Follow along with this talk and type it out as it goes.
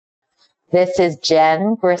This is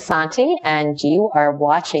Jen Grisanti, and you are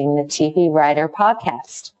watching the TV Writer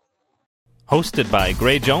Podcast. Hosted by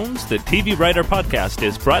Gray Jones, the TV Writer Podcast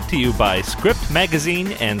is brought to you by Script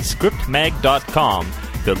Magazine and ScriptMag.com,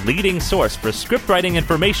 the leading source for scriptwriting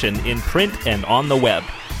information in print and on the web,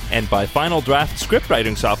 and by Final Draft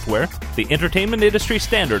scriptwriting software, the entertainment industry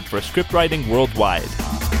standard for scriptwriting worldwide.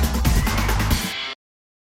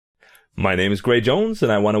 My name is Gray Jones,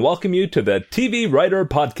 and I want to welcome you to the TV Writer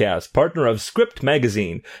Podcast, partner of Script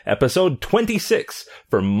Magazine, episode 26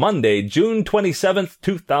 for Monday, June 27th,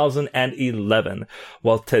 2011.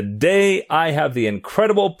 Well, today I have the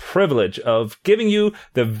incredible privilege of giving you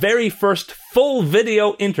the very first full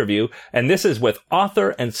video interview, and this is with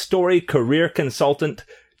author and story career consultant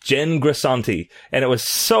Jen Grisanti. And it was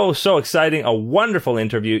so exciting. A wonderful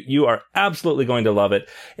interview. You are absolutely going to love it.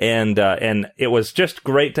 And it was just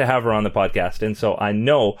great to have her on the podcast. And so I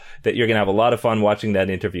know that you're going to have a lot of fun watching that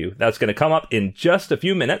interview. That's going to come up in just a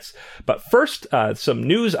few minutes. But first, some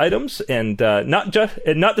news items, and not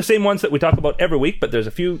the same ones that we talk about every week, but there's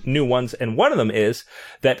a few new ones. And one of them is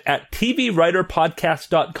that at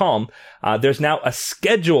tvwriterpodcast.com, there's now a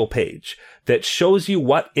schedule page that shows you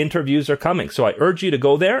what interviews are coming. So I urge you to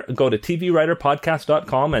go there, go to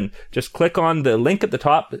tvwriterpodcast.com and just click on the link at the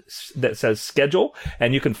top that says schedule,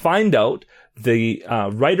 and you can find out the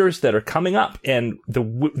writers that are coming up. And the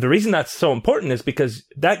reason that's so important is because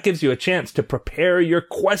that gives you a chance to prepare your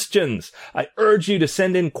questions. I urge you to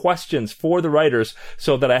send in questions for the writers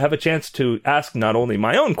so that I have a chance to ask not only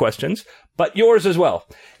my own questions, but yours as well.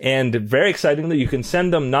 And very excitingly, you can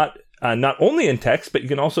send them not only in text, but you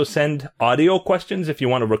can also send audio questions if you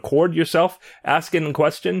want to record yourself asking a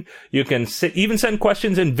question. You can even send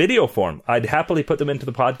questions in video form. I'd happily put them into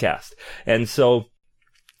the podcast. And so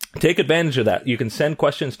take advantage of that. You can send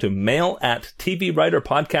questions to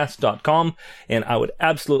mail@tvwriterpodcast.com, and I would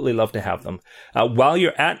absolutely love to have them. While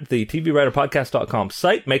you're at the tvwriterpodcast.com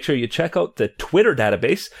site, make sure you check out the Twitter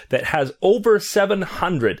database that has over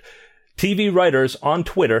 700 TV writers on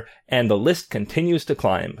Twitter, and the list continues to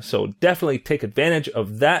climb. So definitely take advantage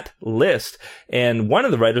of that list. And one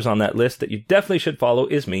of the writers on that list that you definitely should follow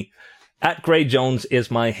is me. @GrayJones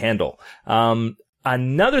is my handle.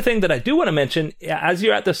 Another thing that I do want to mention, as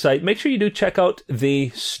you're at the site, make sure you do check out the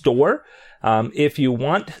store. If you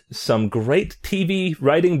want some great TV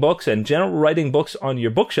writing books and general writing books on your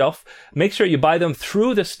bookshelf, make sure you buy them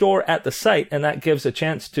through the store at the site, and that gives a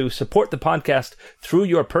chance to support the podcast through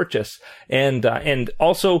your purchase. And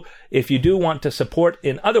also, if you do want to support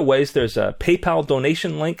in other ways, there's a PayPal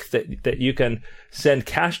donation link that you can send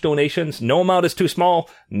cash donations. No amount is too small,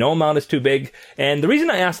 no amount is too big. And the reason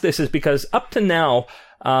I ask this is because up to now,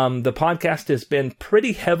 the podcast has been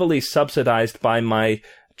pretty heavily subsidized by my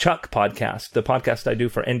Chuck podcast, the podcast I do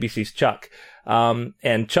for NBC's Chuck.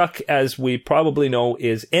 And Chuck, as we probably know,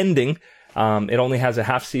 is ending. It only has a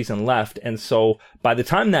half season left. And so by the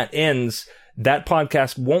time that ends, that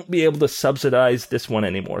podcast won't be able to subsidize this one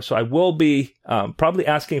anymore. So I will be probably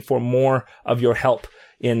asking for more of your help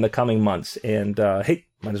in the coming months. And hey,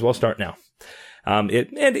 might as well start now. And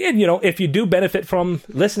you know, if you do benefit from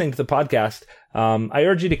listening to the podcast, I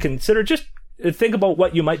urge you to consider just think about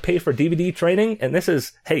what you might pay for DVD training, and this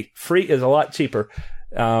is, hey, free is a lot cheaper.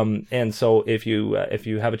 And so if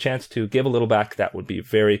you have a chance to give a little back, that would be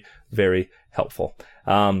very, very helpful.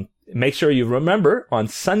 Make sure you remember on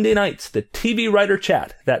Sunday nights, the TV Writer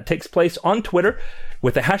Chat that takes place on Twitter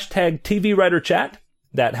with the hashtag TV Writer Chat.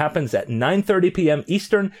 That happens at 9:30 p.m.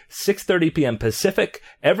 Eastern, 6:30 p.m. Pacific,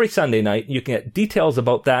 every Sunday night. You can get details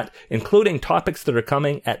about that, including topics that are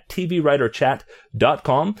coming at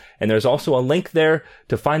tvwriterchat.com. And there's also a link there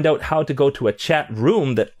to find out how to go to a chat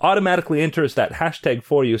room that automatically enters that hashtag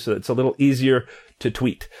for you, so it's a little easier to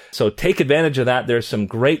tweet. So take advantage of that. There's some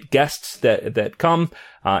great guests that come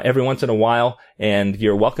every once in a while, and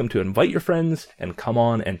you're welcome to invite your friends and come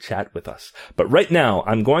on and chat with us. But right now,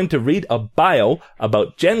 I'm going to read a bio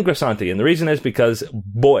about Jen Grisanti, and the reason is because,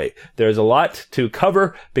 boy, there's a lot to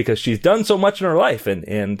cover because she's done so much in her life,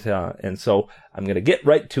 and so I'm going to get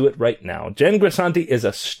right to it right now. Jen Grisanti is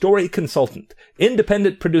a story consultant,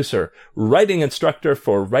 independent producer, writing instructor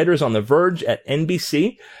for Writers on the Verge at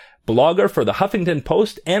NBC, blogger for the Huffington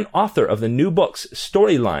Post, and author of the new books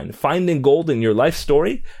Storyline, Finding Gold in Your Life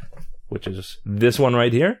Story, which is this one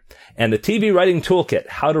right here, and the TV Writing Toolkit,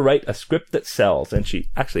 How to Write a Script That Sells, and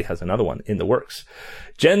she actually has another one in the works.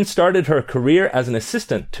 Jen started her career as an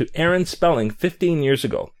assistant to Aaron Spelling 15 years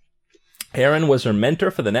ago. Aaron was her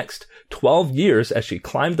mentor for the next 12 years as she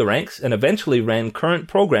climbed the ranks and eventually ran current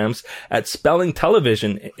programs at Spelling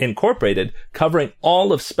Television Incorporated, covering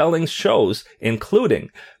all of Spelling's shows,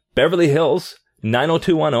 including Beverly Hills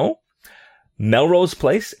 90210, Melrose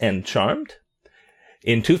Place, and Charmed.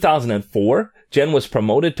 In 2004, Jen was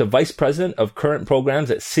promoted to Vice President of Current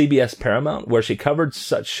Programs at CBS Paramount, where she covered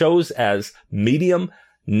such shows as Medium,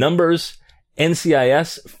 Numbers,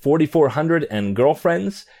 NCIS, 4400, and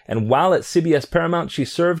Girlfriends. And while at CBS Paramount, she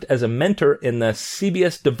served as a mentor in the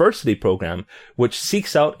CBS Diversity Program, which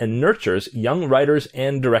seeks out and nurtures young writers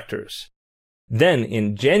and directors. Then,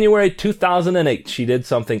 in January 2008, she did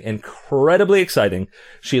something incredibly exciting.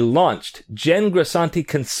 She launched Jen Grisanti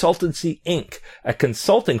Consultancy, Inc., a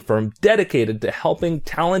consulting firm dedicated to helping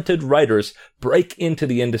talented writers break into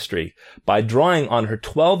the industry by drawing on her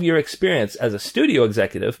 12-year experience as a studio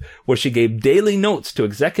executive, where she gave daily notes to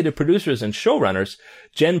executive producers and showrunners.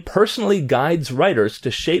 Jen personally guides writers to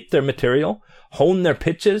shape their material, hone their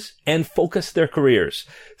pitches, and focus their careers.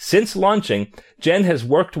 Since launching, Jen has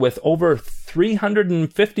worked with over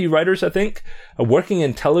 350 writers, I think, working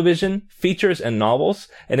in television, features, and novels.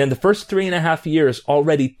 And in the first 3.5 years,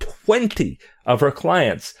 already 20 of her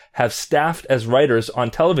clients have staffed as writers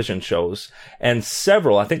on television shows. And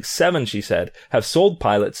several, I think 7, she said, have sold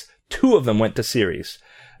pilots. 2 of them went to series.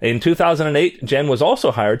 In 2008, Jen was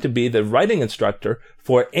also hired to be the writing instructor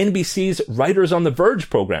for NBC's Writers on the Verge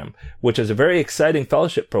program, which is a very exciting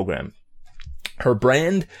fellowship program. Her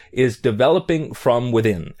brand is developing from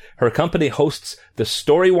within. Her company hosts the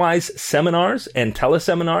Storywise seminars and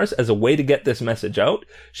teleseminars as a way to get this message out.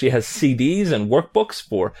 She has CDs and workbooks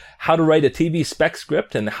for how to write a TV spec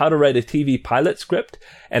script and how to write a TV pilot script,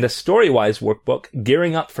 and a Storywise workbook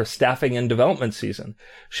gearing up for staffing and development season.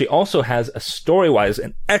 She also has a Storywise,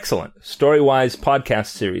 an excellent Storywise podcast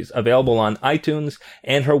series available on iTunes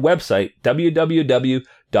and her website,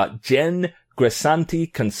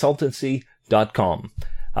 www.jengrisanticonsultancy.com.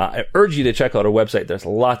 I urge you to check out our website. There's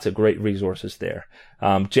lots of great resources there.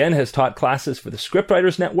 Jen has taught classes for the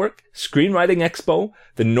Scriptwriters Network, Screenwriting Expo,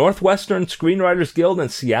 the Northwestern Screenwriters Guild in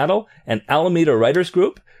Seattle, and Alameda Writers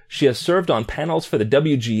Group. She has served on panels for the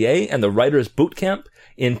WGA and the Writers Boot Camp.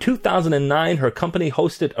 In 2009, her company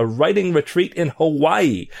hosted a writing retreat in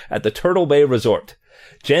Hawaii at the Turtle Bay Resort.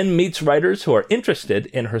 Jen meets writers who are interested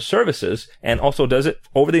in her services and also does it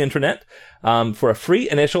over the internet for a free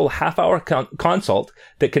initial half-hour consult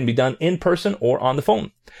that can be done in person or on the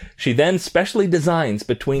phone. She then specially designs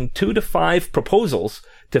between 2 to 5 proposals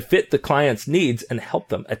to fit the client's needs and help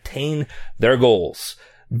them attain their goals.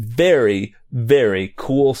 Very, very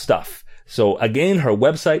cool stuff. So again, her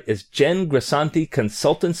website is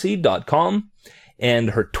jengrisanticonsultancy.com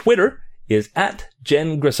and her Twitter is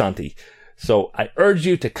 @JenGrisanti. So I urge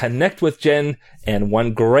you to connect with Jen, and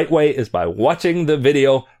one great way is by watching the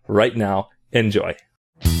video right now. Enjoy.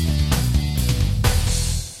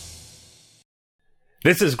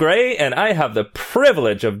 This is Gray, and I have the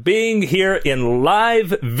privilege of being here in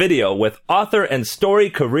live video with author and story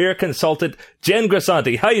career consultant Jen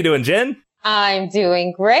Grisanti. How you doing, Jen? I'm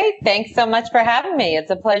doing great. Thanks so much for having me. It's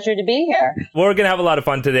a pleasure to be here. We're going to have a lot of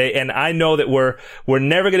fun today, and I know that we're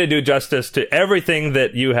never going to do justice to everything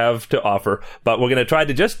that you have to offer, but we're going to try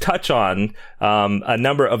to just touch on a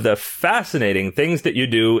number of the fascinating things that you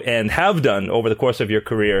do and have done over the course of your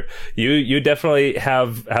career. You definitely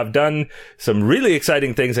have done some really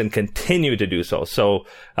exciting things and continue to do so. So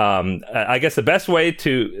I guess the best way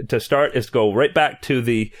to start is to go right back to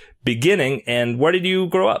the beginning. And where did you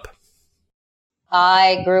grow up?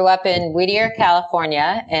 I grew up in Whittier,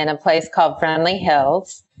 California, in a place called Friendly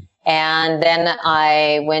Hills. And then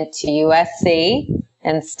I went to USC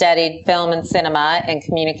and studied film and cinema and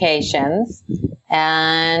communications.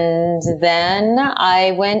 And then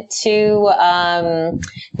I went to,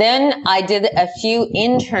 then I did a few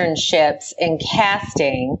internships in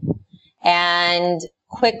casting and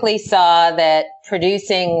quickly saw that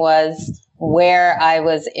producing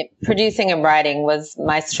and writing was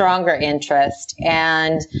my stronger interest.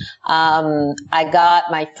 And I got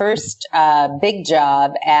my first big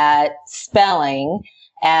job at Spelling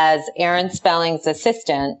as Aaron Spelling's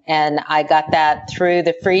assistant, and I got that through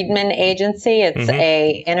the Friedman Agency. It's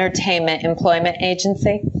a entertainment employment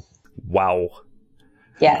agency. Wow.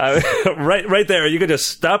 Yes. Right there. You could just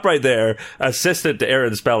stop right there. Assistant to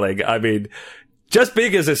Aaron Spelling. I mean, just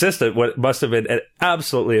being his assistant must have been an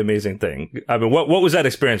absolutely amazing thing. I mean, what was that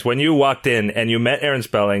experience when you walked in and you met Aaron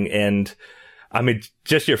Spelling, and I mean,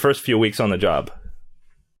 just your first few weeks on the job?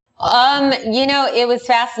 It was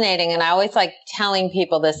fascinating, and I always like telling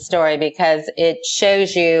people this story because it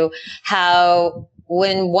shows you how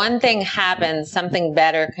when one thing happens, something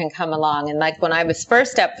better can come along. And like when I was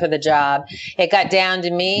first up for the job, it got down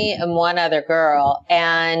to me and one other girl,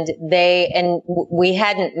 and we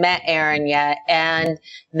hadn't met Aaron yet, and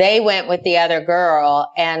they went with the other girl,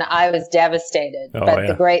 and I was devastated. But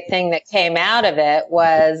the great thing that came out of it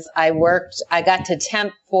was I got to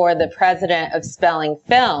temp for the president of Spelling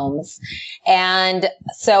Films. And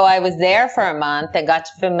so I was there for a month and got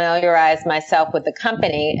to familiarize myself with the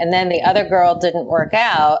company. And then the other girl didn't work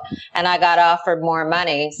out, and I got offered more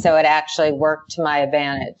money. So it actually worked to my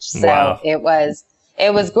advantage. So it was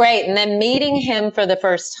great. And then meeting him for the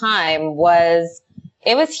first time was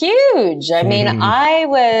huge. I mean, I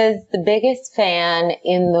was the biggest fan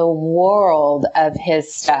in the world of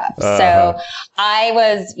his stuff. So I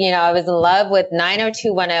was in love with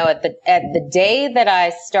 90210. At the day that I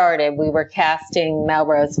started, we were casting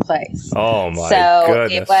Melrose Place. Oh my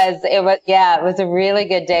goodness. It was a really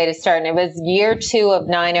good day to start. And it was year 2 of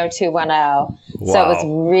 90210. Wow. So it was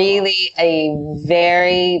really a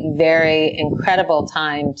very, very incredible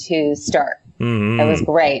time to start. It was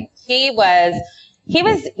great. He was,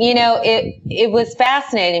 it was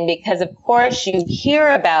fascinating because of course you hear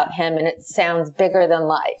about him and it sounds bigger than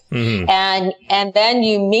life. And then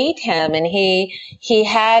you meet him, and he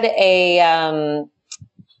had a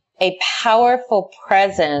powerful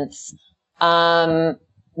presence,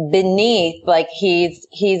 beneath, like he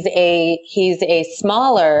was a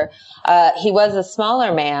smaller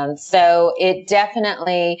man. So it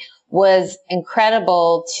definitely was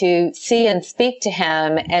incredible to see and speak to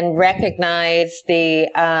him and recognize the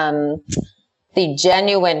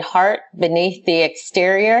genuine heart beneath the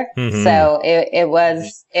exterior. So he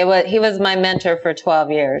was my mentor for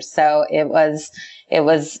 12 years. So it was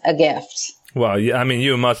a gift. Well, I mean,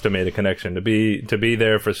 you must have made a connection to be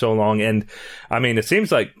there for so long. And I mean, it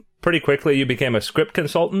seems like pretty quickly you became a script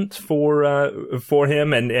consultant for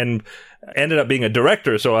him and ended up being a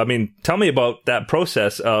director. So, I mean, tell me about that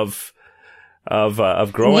process of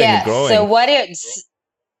growing and growing. So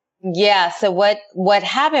what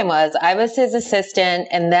happened was I was his assistant,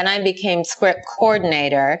 and then I became script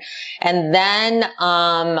coordinator. And then,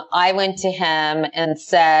 I went to him and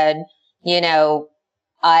said,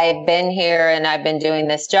 I've been here and I've been doing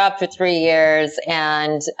this job for 3 years,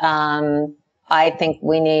 and, I think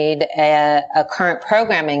we need a current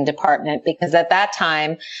programming department, because at that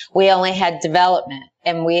time we only had development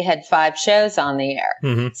and we had 5 shows on the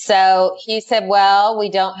air. So he said, well, we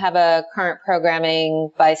don't have a current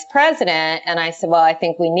programming vice president. And I said, well, I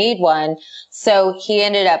think we need one. So he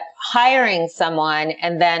ended up hiring someone,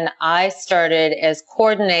 and then I started as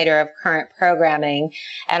coordinator of current programming,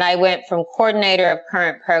 and I went from coordinator of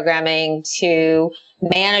current programming to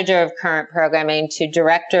manager of current programming to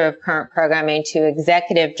director of current programming to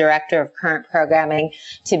executive director of current programming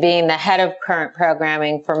to being the head of current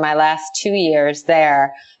programming for my last 2 years there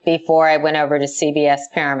before I went over to CBS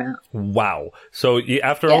Paramount. Wow. So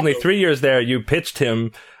after only 3 years there, you pitched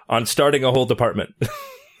him on starting a whole department.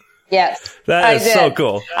 Yes. That is so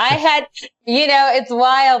cool. I had, it's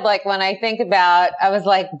wild. Like when I think about, I was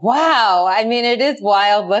like, wow. I mean, it is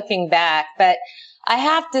wild looking back, but I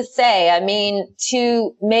have to say, I mean,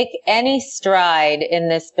 to make any stride in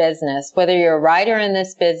this business, whether you're a writer in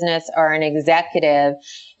this business or an executive,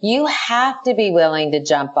 you have to be willing to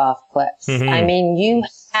jump off cliffs. I mean, you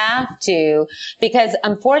have to, because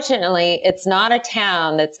unfortunately, it's not a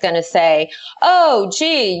town that's going to say, oh,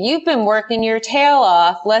 gee, you've been working your tail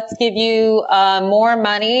off. Let's give you more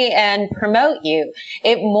money and promote you.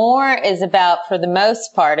 It more is about, for the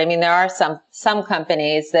most part, I mean, there are some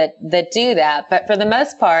companies that do that, but for the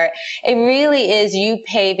most part, it really is you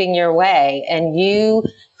paving your way and you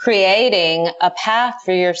creating a path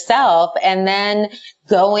for yourself and then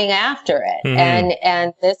going after it.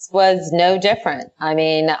 And this was no different. I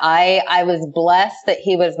mean, I was blessed that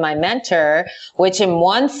he was my mentor, which in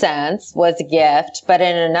one sense was a gift, but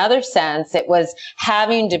in another sense, it was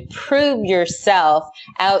having to prove yourself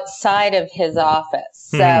outside of his office.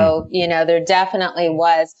 So, there definitely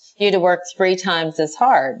was, you had to work 3 times as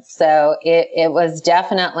hard. So it was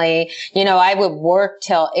definitely, I would work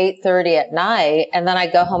till 8:30 at night, and then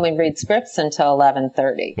I'd go home and read scripts until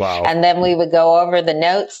 11:30. Wow. And then we would go over the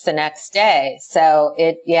notes the next day. So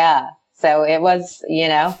it was,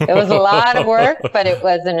 it was a lot of work, but it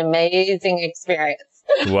was an amazing experience.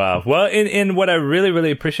 Wow. Well, in what I really,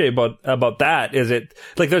 really appreciate about that is it,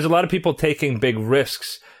 like, there's a lot of people taking big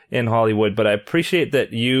risks in Hollywood, but I appreciate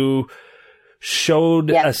that you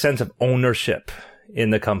showed a sense of ownership in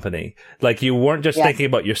the company. Like, you weren't just thinking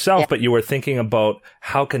about yourself, but you were thinking about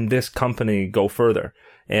how can this company go further?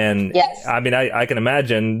 And yes. I mean, I can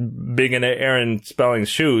imagine being in Aaron Spelling's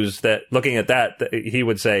shoes, that looking at that, he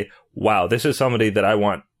would say, wow, this is somebody that I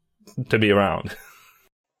want to be around.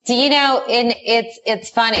 Do you know, it's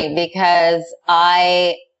funny because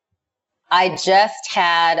I just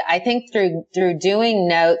had, I think through doing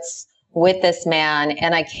notes with this man,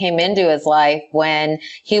 and I came into his life when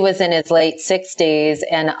he was in his late 60s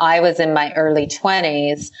and I was in my early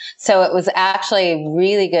 20s. So it was actually a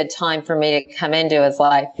really good time for me to come into his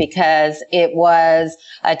life, because it was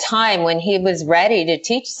a time when he was ready to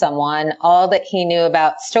teach someone all that he knew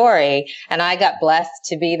about story. And I got blessed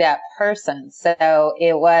to be that person. So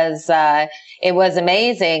it was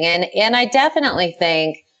amazing. And I definitely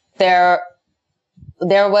think there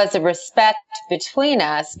was a respect between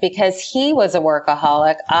us, because he was a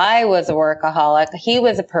workaholic. I was a workaholic. He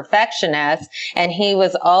was a perfectionist, and he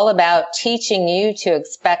was all about teaching you to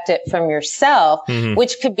expect it from yourself,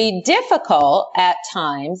 which could be difficult at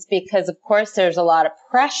times because, of course, there's a lot of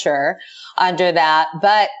pressure under that.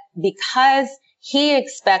 But because he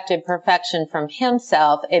expected perfection from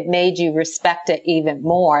himself, it made you respect it even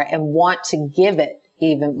more and want to give it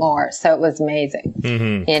even more. So it was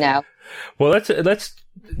amazing, you know. Well, let's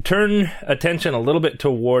turn attention a little bit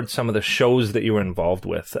towards some of the shows that you were involved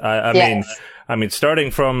with. I mean,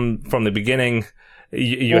 starting from the beginning,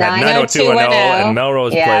 you had 90210 and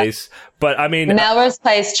Melrose Place, but I mean, Melrose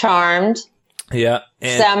Place, Charmed, and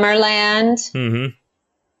Summerland.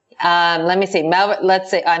 Let me see.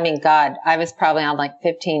 Let's see. I mean, God, I was probably on like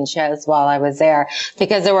 15 shows while I was there,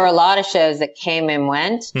 because there were a lot of shows that came and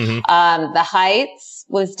went. The Heights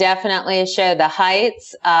was definitely a show. The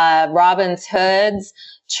Heights, Robin's Hoods,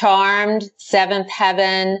 Charmed, Seventh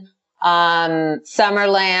Heaven,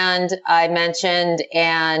 Summerland, I mentioned,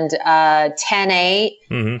 and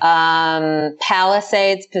 10/8,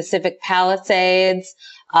 Palisades, Pacific Palisades.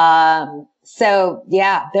 So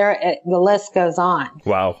yeah, the list goes on.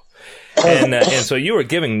 Wow. And so you were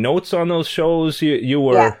giving notes on those shows. You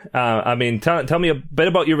were, I mean, tell me a bit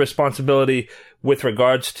about your responsibility with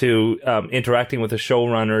regards to interacting with the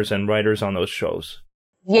showrunners and writers on those shows.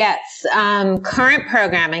 Yes, current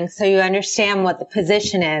programming. So you understand what the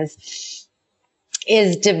position is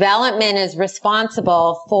development is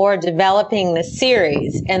responsible for developing the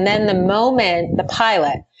series, and then the moment the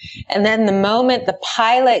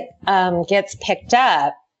pilot gets picked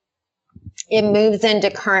up, it moves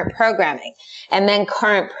into current programming. And then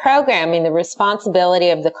current programming, the responsibility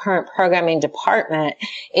of the current programming department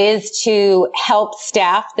is to help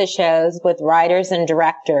staff the shows with writers and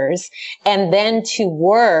directors, and then to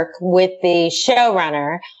work with the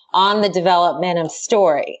showrunner on the development of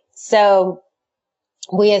story. So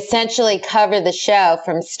we essentially cover the show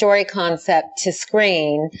from story concept to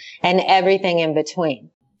screen and everything in between.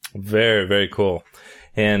 Very, very cool.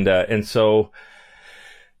 And so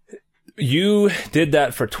you did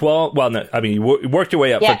that for 12, well, no, I mean, you worked your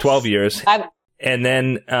way up for 12 years. And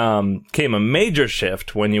then came a major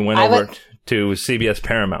shift when you went over to CBS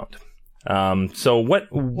Paramount. So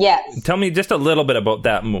tell me just a little bit about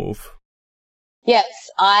that move. Yes,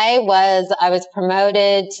 I was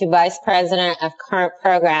promoted to vice president of current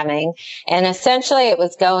programming, and essentially it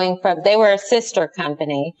was going from, they were a sister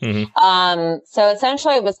company. So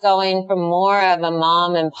essentially it was going from more of a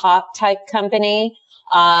mom and pop type company,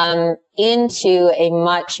 into a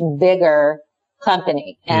much bigger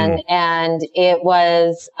company. And it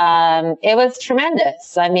was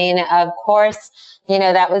tremendous. I mean, of course, you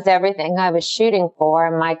know, that was everything I was shooting for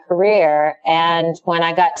in my career. And when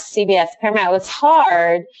I got to CBS Paramount, it was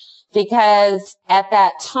hard because at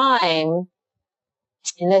that time,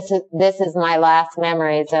 and this is my last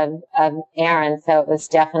memories of Aaron, so it was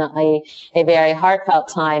definitely a very heartfelt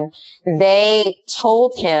time. They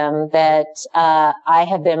told him that I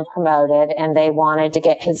had been promoted and they wanted to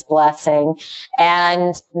get his blessing,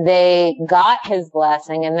 and they got his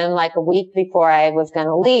blessing. And then like a week before I was going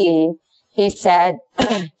to leave, he said,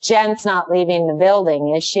 Jen's not leaving the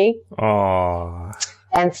building, is she? Oh.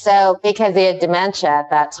 And so, because he had dementia at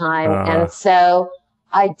that time. And so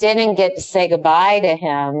I didn't get to say goodbye to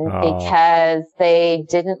him because they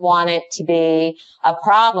didn't want it to be a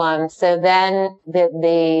problem. So then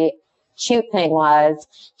the cute thing was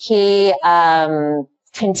he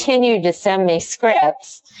continued to send me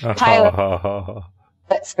scripts, pilot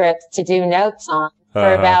scripts to do notes on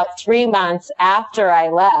for about 3 months after I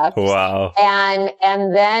left. Wow.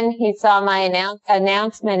 And then he saw my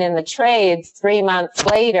announcement in the trades 3 months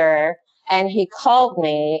later, and he called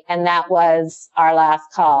me, and that was our last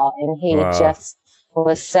call. And he just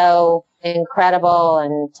was so incredible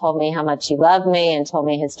and told me how much he loved me and told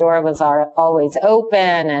me his door was always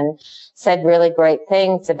open and said really great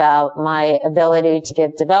things about my ability to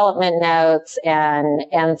give development notes.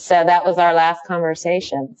 And so that was our last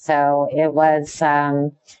conversation. So it was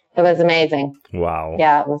amazing. Wow.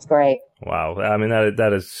 Yeah, it was great. Wow. I mean,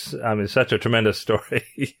 that is, I mean, such a tremendous story.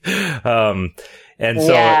 And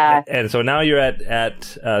so now you're at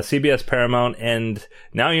CBS Paramount, and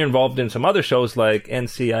now you're involved in some other shows like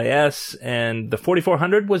NCIS and the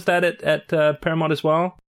 4400. Was that at Paramount as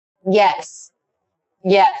well? Yes.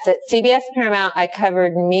 At CBS Paramount, I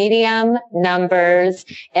covered Medium, Numbers,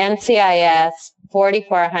 NCIS,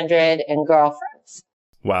 4400, and Girlfriends.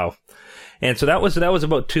 Wow. And so that was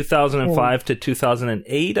about 2005 to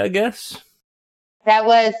 2008, I guess. That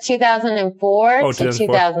was 2004 to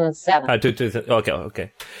 2007.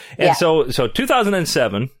 Okay. And so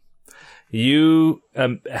 2007, you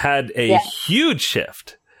had a huge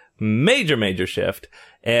shift, major shift,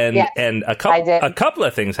 and a couple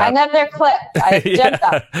of things happened. Another clip. I jumped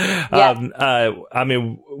up. I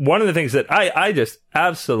mean, one of the things that I just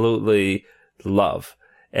absolutely love,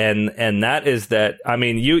 and that is that, I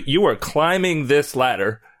mean, you were climbing this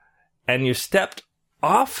ladder, and you stepped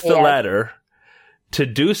off the ladder to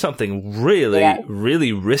do something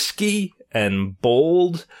really risky and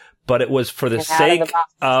bold, but it was for the sake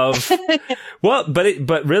of,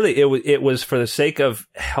 but really it was for the sake of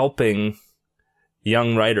helping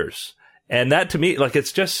young writers. And that, to me, like,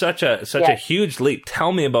 it's just such a huge leap.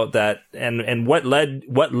 Tell me about that, and what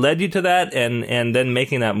led you to that, and then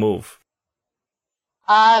making that move.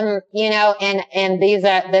 This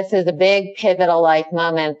is a big pivotal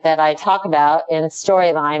moment that I talk about in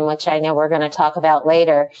Storyline, which I know we're going to talk about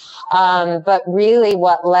later. But really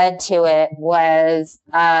what led to it was,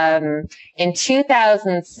 in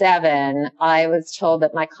 2007, I was told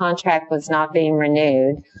that my contract was not being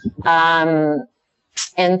renewed.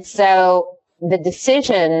 And so the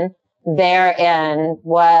decision therein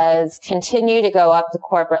was continue to go up the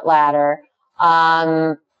corporate ladder,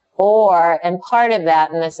 and part of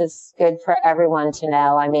that, and this is good for everyone to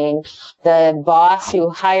know, I mean, the boss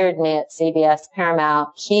who hired me at CBS Paramount,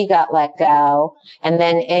 he got let go, and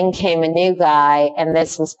then in came a new guy, and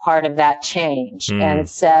this was part of that change. And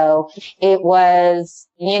so it was,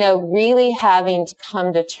 really having to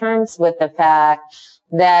come to terms with the fact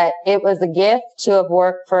that it was a gift to have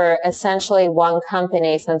worked for essentially one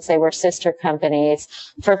company, since they were sister companies,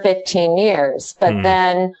 for 15 years. But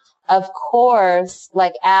then, of course,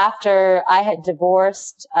 like after I had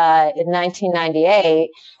divorced in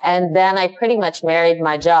 1998, and then I pretty much married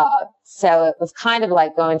my job. So it was kind of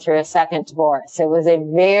like going through a second divorce. It was a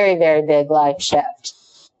very, very big life shift.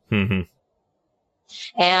 Mm-hmm.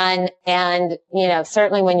 And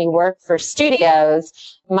certainly when you work for studios,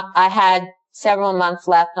 I had several months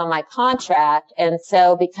left on my contract. And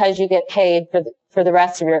so because you get paid for the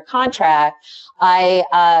rest of your contract,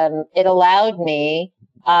 it allowed me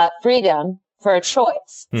freedom for a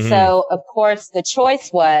choice. Mm-hmm. So, of course, the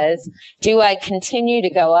choice was, do I continue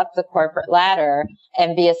to go up the corporate ladder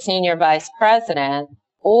and be a senior vice president,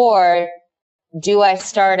 or do I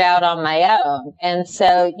start out on my own? And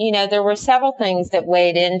so, there were several things that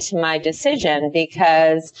weighed into my decision,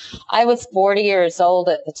 because I was 40 years old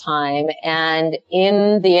at the time, and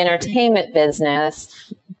in the entertainment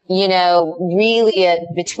business, really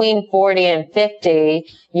between 40 and 50,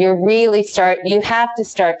 you have to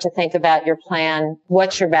start to think about your plan.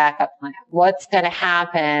 What's your backup plan? What's going to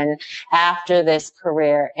happen after this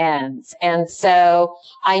career ends? And so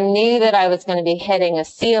I knew that I was going to be hitting a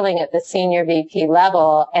ceiling at the senior VP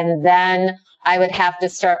level, and then I would have to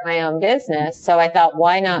start my own business. So I thought,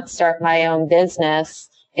 why not start my own business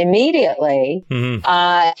immediately,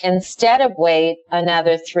 instead of wait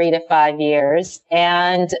another 3 to 5 years.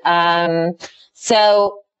 And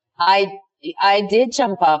so I did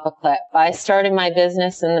jump off a cliff. I started my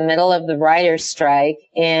business in the middle of the writer's strike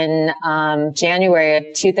in January of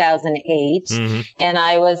 2008, and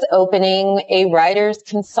I was opening a writer's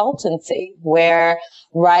consultancy where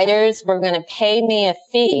writers were going to pay me a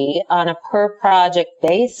fee on a per project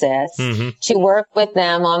basis to work with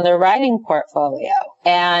them on their writing portfolio.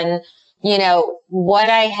 And what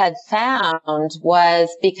I had found was,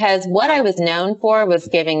 because what I was known for was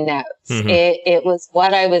giving notes. It was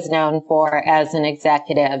what I was known for as an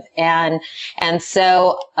executive. And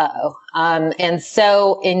so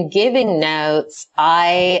in giving notes,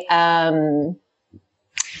 I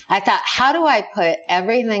thought, how do I put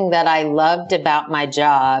everything that I loved about my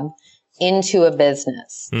job into a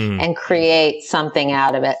business and create something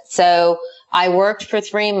out of it? So I worked for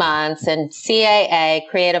 3 months, and CAA,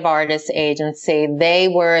 Creative Artists Agency, they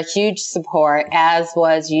were a huge support, as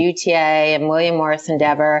was UTA and William Morris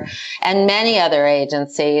Endeavor and many other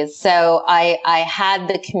agencies. So I had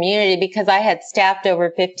the community because I had staffed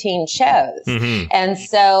over 15 shows. Mm-hmm. And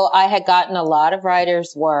so I had gotten a lot of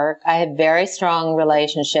writers' work. I had very strong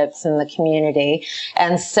relationships in the community.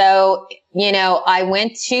 And so, you know, I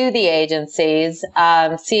went to the agencies,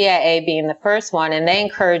 CAA being the first one, and they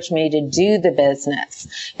encouraged me to do the business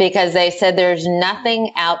because they said there's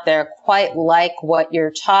nothing out there quite like what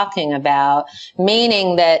you're talking about,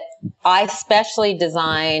 meaning that I specially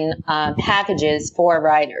design packages for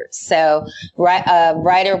writers. So a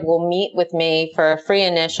writer will meet with me for a free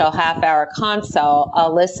initial half-hour consult.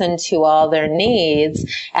 I'll listen to all their needs,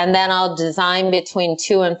 and then I'll design between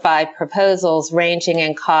 2 and 5 proposals ranging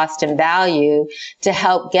in cost and value to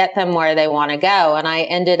help get them where they want to go. And I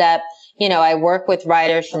ended up, you know, I work with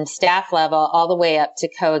writers from staff level all the way up to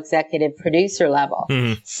co-executive producer level.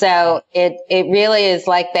 Mm-hmm. So it really is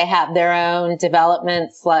like they have their own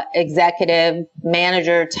development executive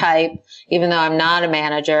manager type, even though I'm not a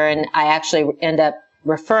manager, and I actually end up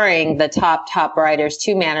referring the top writers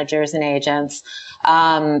to managers and agents.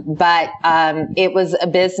 But it was a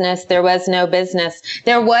business. There was no business.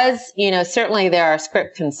 There was, you know, certainly there are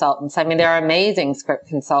script consultants. I mean, there are amazing script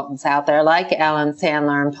consultants out there like Ellen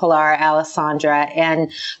Sandler and Pilar Alessandra,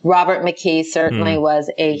 and Robert McKee certainly was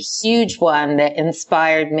a huge one that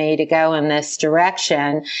inspired me to go in this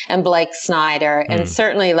direction, and Blake Snyder, and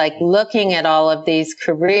certainly like looking at all of these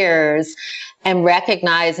careers and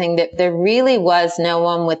recognizing that there really was no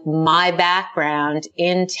one with my background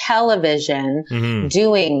in television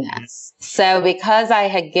doing this. So because I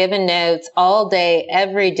had given notes all day,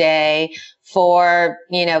 every day for,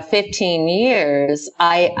 you know, 15 years,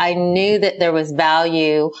 I knew that there was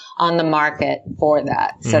value on the market for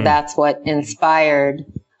that. So that's what inspired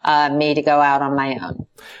me to go out on my own.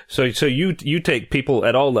 So you take people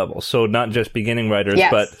at all levels, so not just beginning writers,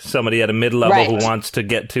 yes, but somebody at a mid level who wants to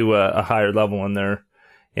get to a higher level in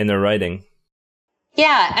their writing.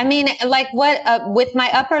 Yeah, I mean, like what with my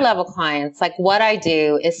upper level clients, like what I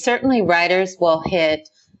do is certainly writers will hit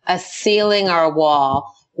a ceiling or a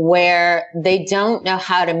wall where they don't know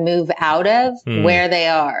how to move out of where they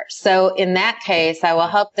are. So in that case, I will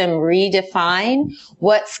help them redefine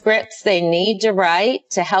what scripts they need to write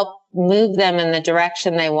to help move them in the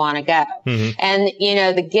direction they want to go. And, you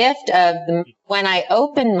know, the gift of when I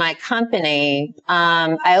opened my company,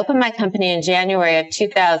 in January of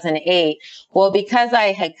 2008. Well, because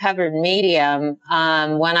I had covered Medium,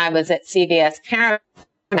 when I was at CBS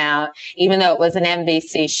Paramount, even though it was an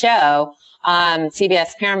NBC show,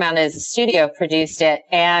 CBS Paramount as a studio produced it.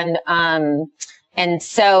 And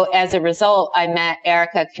so as a result, I met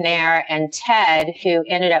Erica Knair and Ted, who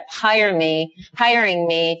ended up hiring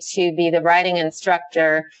me to be the writing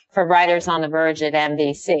instructor for Writers on the Verge at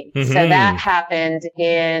NBC. So that happened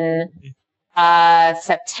in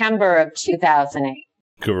September of 2008.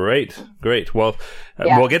 Great. Well,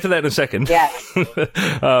 we'll get to that in a second. Yes.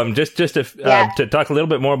 Just to talk a little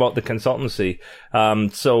bit more about the consultancy.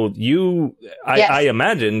 So I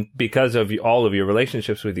imagine because of all of your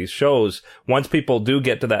relationships with these shows, once people do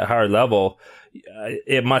get to that higher level,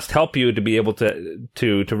 it must help you to be able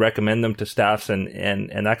to recommend them to staffs and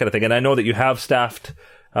that kind of thing. And I know that you have staffed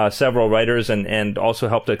several writers and also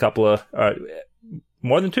helped a couple of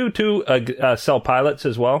more than two sell pilots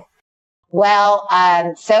as well. Well,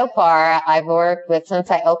 so far I've worked with, since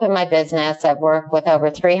I opened my business, I've worked with over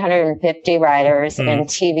 350 writers in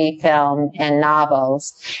TV, film, and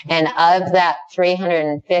novels. And of that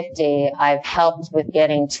 350, I've helped with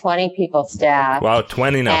getting 20 people staffed. Wow,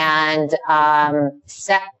 20 now. And,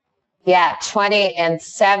 20, and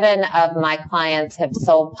 7 of my clients have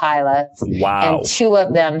sold pilots. Wow. And 2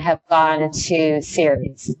 of them have gone to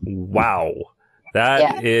series. Wow.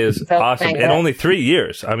 That is awesome. In only 3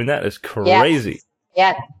 years. I mean, that is crazy.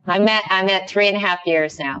 Yeah. I'm at 3.5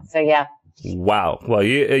 years now. So yeah. Wow. Well,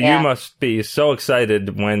 you must be so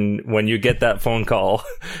excited when you get that phone call.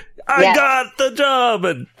 I got the job.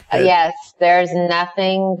 And yes, there's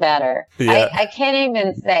nothing better. Yeah. I can't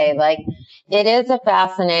even say, like, it is a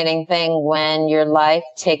fascinating thing when your life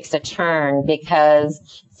takes a turn,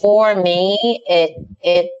 because for me,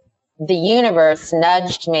 the universe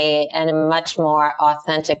nudged me in a much more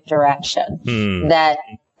authentic direction that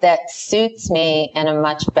suits me in a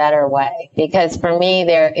much better way. Because for me,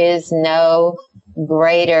 there is no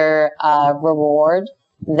greater reward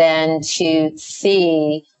than to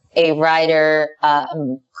see a writer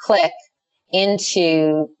click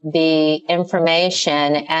into the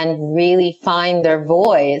information and really find their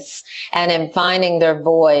voice, and in finding their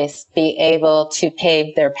voice, be able to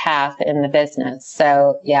pave their path in the business.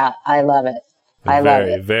 So yeah, I love it. I love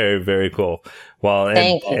it. Very, very cool. Well,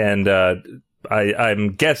 Thank you. And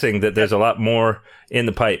I'm guessing that there's a lot more in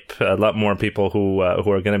the pipe, a lot more people who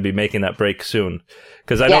are going to be making that break soon.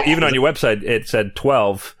 Because I know even on your website, it said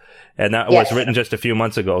 12, and that was written just a few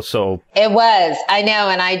months ago. So it was, I know.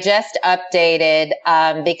 And I just updated,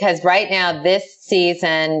 because right now this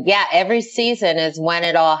season, every season is when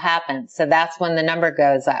it all happens. So that's when the number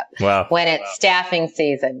goes up. Wow. When it's staffing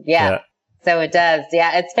season. Yeah. So it does.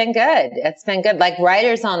 Yeah. It's been good. It's been good. Like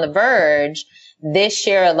Writers on the Verge, this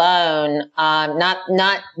year alone,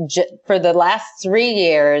 for the last 3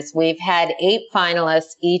 years, we've had 8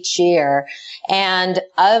 finalists each year. And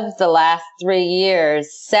of the last 3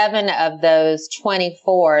 years, 7 of those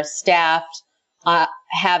 24 staffed,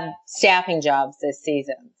 have staffing jobs this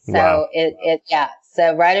season. So wow.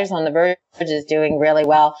 So Writers on the Verge is doing really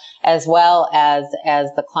well as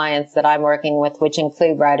the clients that I'm working with, which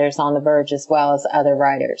include Writers on the Verge as well as other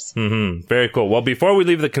writers. Mm-hmm. Very cool. Well, before we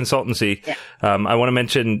leave the consultancy, I want to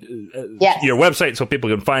mention your website so people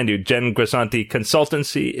can find you. Jen Grisanti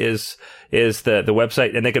Consultancy is the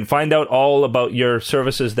website, and they can find out all about your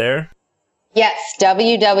services there. Yes,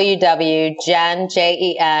 www.Jen,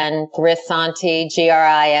 Jen, Grisanti,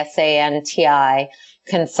 Grisanti,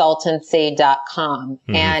 consultancy.com.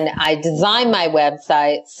 Mm-hmm. And I designed my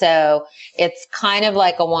website so it's kind of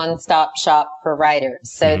like a one-stop shop for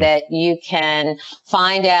writers, so that you can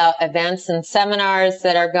find out events and seminars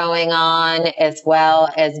that are going on, as well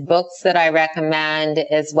as books that I recommend,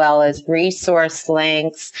 as well as resource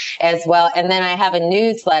links, as well. And then I have a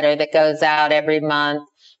newsletter that goes out every month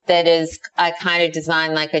that is, I kind of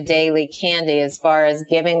designed like a daily candy as far as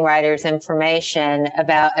giving writers information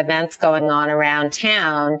about events going on around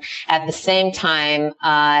town at the same time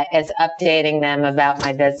as updating them about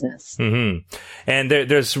my business. Mm-hmm. And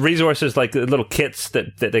there's resources like little kits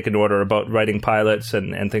that they can order about writing pilots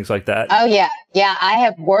and things like that. Oh, yeah. Yeah, I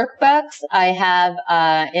have workbooks. I have,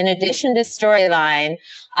 in addition to Storyline,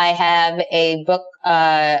 I have a book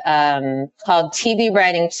called TV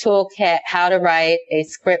Writing Toolkit, How to Write a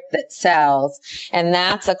Script That Sells. And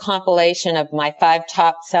that's a compilation of my 5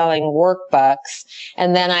 top-selling workbooks.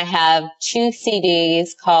 And then I have 2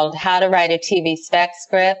 CDs called How to Write a TV Spec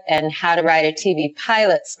Script and How to Write a TV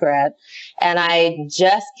Pilot Script. And I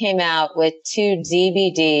just came out with 2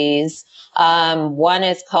 DVDs. One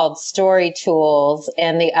is called Story Tools,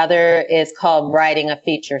 and the other is called Writing a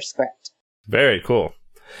Feature Script. Very cool.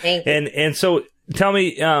 Thank you. And so tell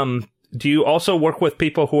me, do you also work with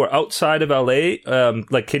people who are outside of LA?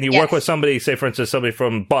 Like, can you work with somebody, say, for instance, somebody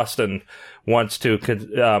from Boston wants to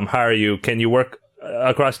hire you? Can you work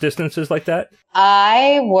across distances like that?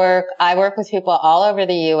 I work with people all over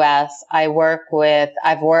the U.S. I've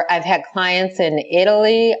had clients in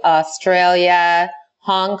Italy, Australia,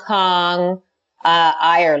 Hong Kong,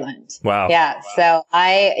 Ireland. Wow. Yeah. So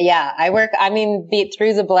I work,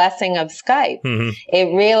 through the blessing of Skype. Mm-hmm. It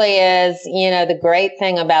really is, the great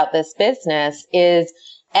thing about this business is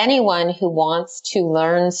anyone who wants to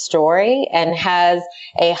learn story and has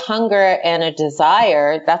a hunger and a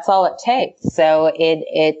desire, that's all it takes. So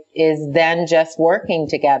it is then just working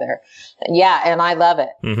together. Yeah. And I love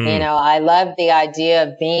it. Mm-hmm. I love the idea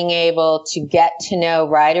of being able to get to know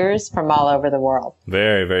writers from all over the world.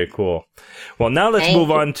 Very, very cool. Well, now let's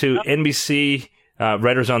move on to NBC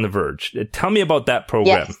Writers on the Verge. Tell me about that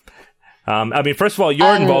program. Yes. First of all,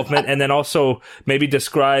 your involvement, and then also maybe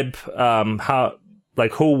describe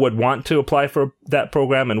who would want to apply for that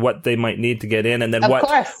program and what they might need to get in, and then what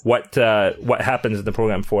happens in the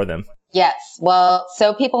program for them. Yes. Well,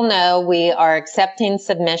 so people know we are accepting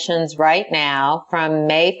submissions right now from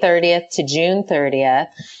May 30th to June 30th.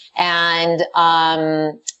 And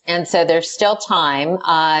so there's still time,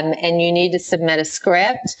 and you need to submit a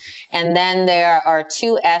script. And then there are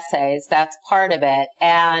 2 essays. That's part of it.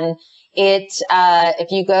 And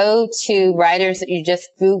if you go to writers, you just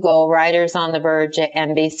Google Writers on the Verge at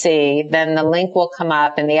NBC, then the link will come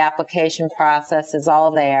up and the application process is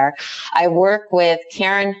all there. I work with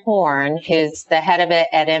Karen Horn, who's the head of it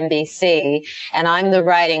at NBC, and I'm the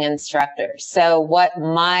writing instructor. So what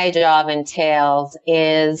my job entails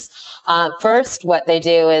is, first what they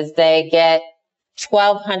do is they get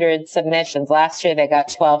 1,200 submissions. Last year they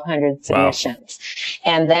got 1,200 submissions.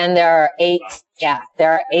 Wow. And then there are 8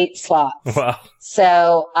 slots. Wow.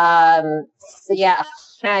 So,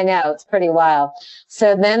 I know, it's pretty wild.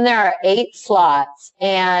 So then there are 8 slots,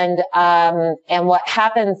 and what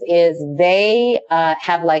happens is they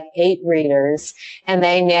have like 8 readers, and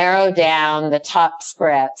they narrow down the top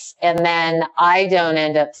scripts, and then I don't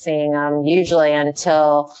end up seeing them usually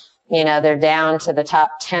until, you know, they're down to the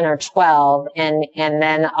top 10 or 12, and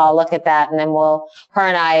then I'll look at that, and then her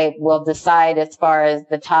and I will decide as far as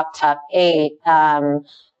the top 8,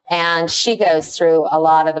 and she goes through a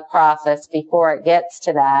lot of the process before it gets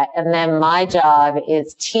to that. And then my job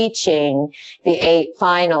is teaching the 8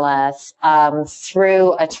 finalists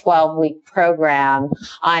through a 12-week program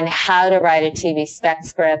on how to write a TV spec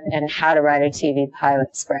script and how to write a TV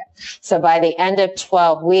pilot script. So by the end of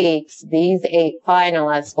 12 weeks, these 8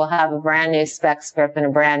 finalists will have a brand new spec script and a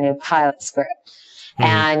brand new pilot script.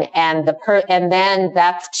 And then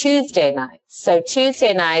that's Tuesday nights. So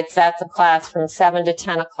Tuesday nights, that's a class from 7 to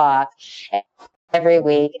 10 o'clock every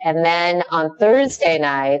week. And then on Thursday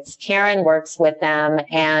nights, Karen works with them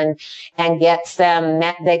and gets them,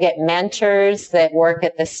 they get mentors that work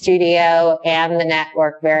at the studio and the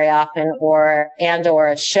network very often, or a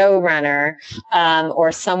showrunner,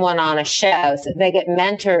 or someone on a show. So they get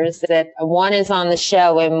mentors that one is on the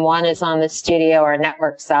show and one is on the studio or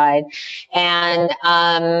network side. And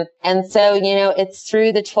so, you know, it's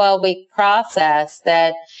through the 12-week process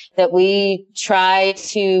that we try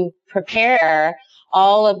to prepare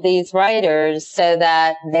all of these writers so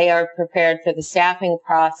that they are prepared for the staffing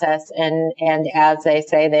process, and as they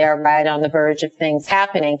say, they are right on the verge of things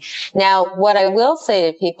happening. Now, what I will say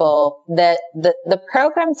to people, that the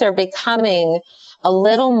programs are becoming a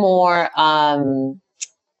little more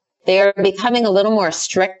they're becoming a little more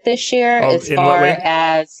strict this year, as far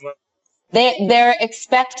as they're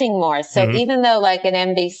expecting more. So even though, like at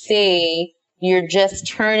NBC, you're just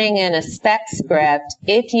turning in a spec script,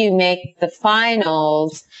 if you make the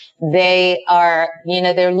finals, they are, you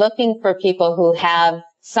know, they're looking for people who have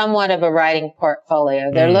somewhat of a writing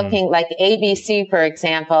portfolio. They're looking, like ABC, for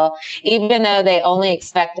example, even though they only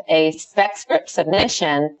expect a spec script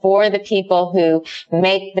submission, for the people who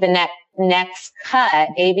make the next cut,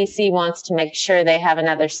 ABC wants to make sure they have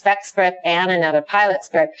another spec script and another pilot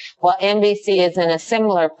script. Well, NBC is in a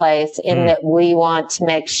similar place in that we want to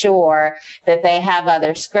make sure that they have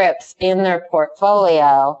other scripts in their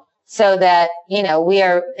portfolio, so that, you know,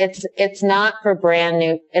 it's not for brand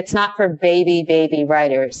new, it's not for baby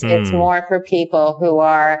writers. It's more for people who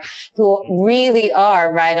really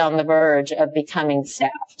are right on the verge of becoming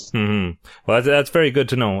staffed. Well, that's very good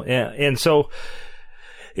to know. And so,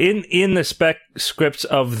 in the spec scripts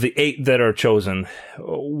of the 8 that are chosen,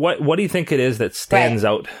 what do you think it is that stands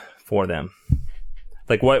out for them?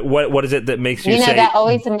 Like what is it that makes you say? That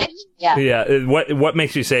always, What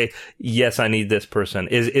makes you say, yes, I need this person?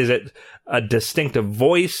 Is it a distinctive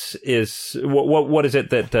voice? What is it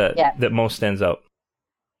that most stands out?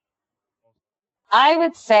 I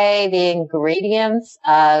would say the ingredients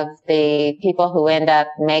of the people who end up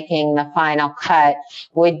making the final cut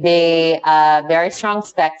would be very strong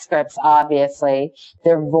spec scripts, obviously.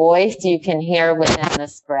 Their voice you can hear within the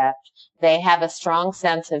script. They have a strong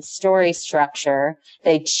sense of story structure.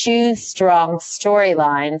 They choose strong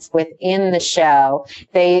storylines within the show.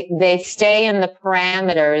 They stay in the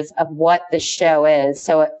parameters of what the show is,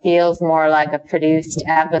 so it feels more like a produced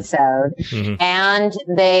episode. And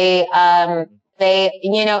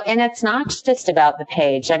and it's not just about the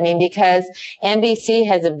page. I mean, because NBC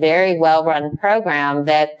has a very well-run program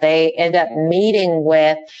that they end up meeting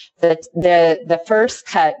with the first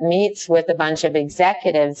cut meets with a bunch of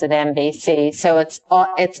executives at NBC. So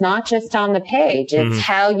it's not just on the page. It's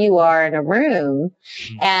how you are in a room.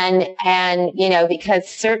 And, you know, because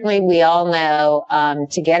certainly we all know,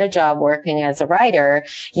 to get a job working as a writer,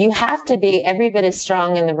 you have to be every bit as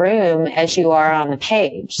strong in the room as you are on the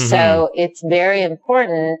page. So it's very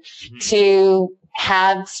important to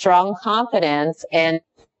have strong confidence and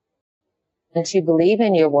to believe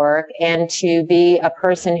in your work, and to be a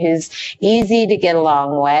person who's easy to get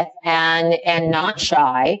along with and not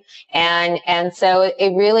shy. And so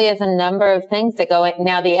it really is a number of things that go in.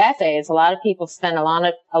 Now the essays, a lot of people spend a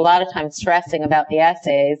lot of time stressing about the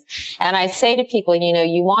essays. And I say to people, you know,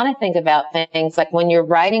 you want to think about things like when you're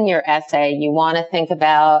writing your essay, you want to think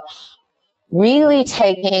about really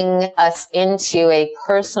taking us into a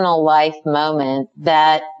personal life moment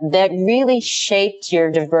that really shaped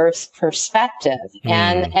your diverse perspective.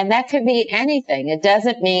 And that could be anything. It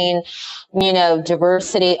doesn't mean,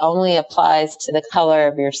 diversity only applies to the color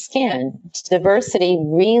of your skin. Diversity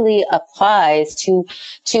really applies to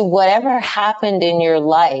whatever happened in your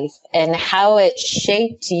life and how it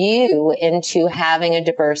shaped you into having a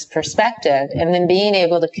diverse perspective, and then being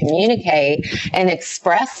able to communicate and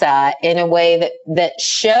express that in a way that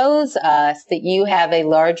shows us that you have a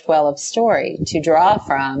large well of story to draw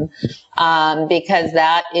from, because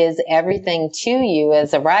that is everything to you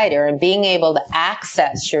as a writer, and being able to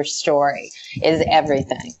access your story is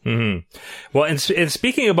everything. Mm-hmm. Well, and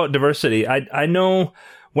speaking about diversity, I know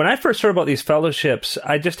when I first heard about these fellowships,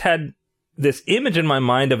 I just had this image in my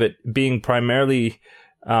mind of it being primarily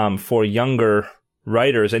for younger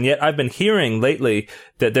writers, and yet I've been hearing lately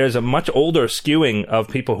that there's a much older skewing of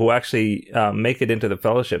people who actually make it into the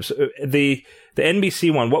fellowships. The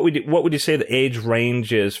NBC one, what would you say the age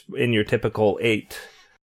range is in your typical 8?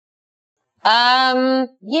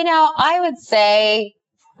 I would say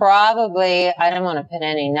probably, I don't want to put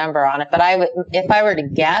any number on it, but if I were to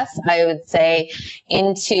guess, I would say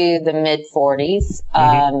into the mid 40s,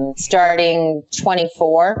 starting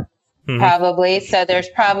 24. Probably. So there's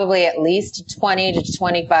probably at least a 20 to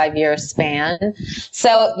 25 year span.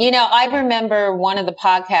 So, I remember one of the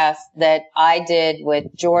podcasts that I did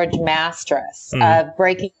with George Mastras of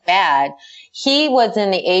Breaking Bad. He was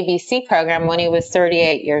in the ABC program when he was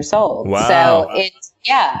 38 years old. Wow. So it's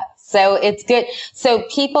good. So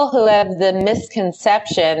people who have the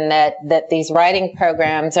misconception that these writing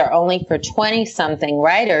programs are only for 20-something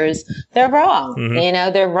writers, they're wrong.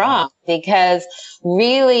 They're wrong, because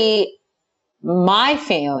really my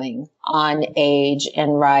feeling on age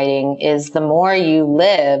and writing is the more you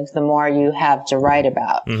live, the more you have to write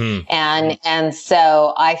about. And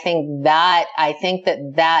so I think that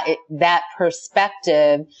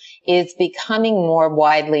perspective is becoming more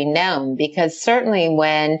widely known, because certainly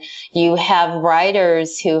when you have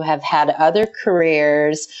writers who have had other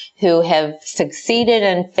careers, who have succeeded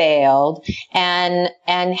and failed, and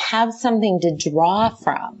have something to draw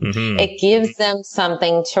from, it gives them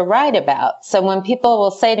something to write about. So when people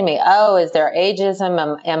will say to me, oh, is there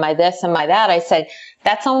ageism? Am I this? Am I that? I say,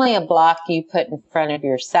 that's only a block you put in front of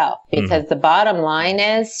yourself, because the bottom line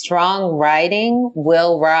is strong writing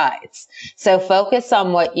will rise. So focus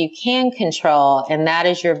on what you can control, and that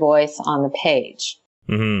is your voice on the page.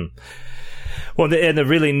 Well, the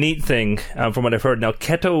really neat thing, from what I've heard now,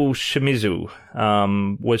 Keto Shimizu,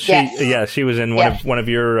 was she? Yes. She was in one of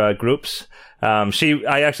your groups.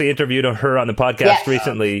 I actually interviewed her on the podcast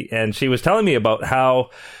recently, and she was telling me about how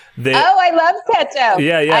I love Keto.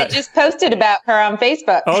 Yeah. I just posted about her on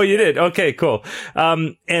Facebook. Oh, you did? Okay, cool.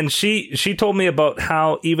 And she told me about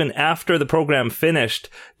how even after the program finished,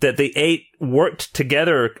 that the 8 worked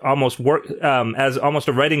together, as almost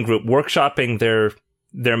a writing group, workshopping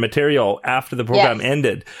their material after the program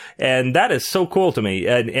ended. And that is so cool to me.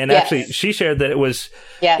 And actually, she shared that it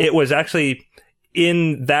was actually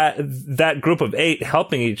in that group of 8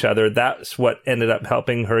 helping each other. That's what ended up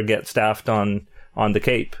helping her get staffed on the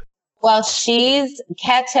Cape. Well, she's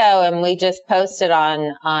Keto, and we just posted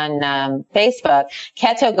on Facebook.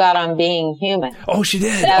 Keto got on Being Human. Oh, she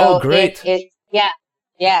did. So great.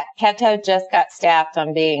 Keto just got staffed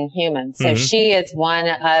on Being Human. So she is one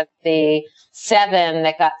of the 7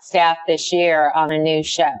 that got staffed this year on a new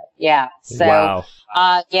show. Yeah. So, wow.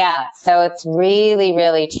 So it's really,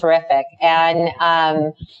 really terrific. And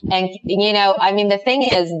the thing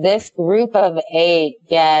is, this group of 8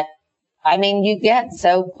 you get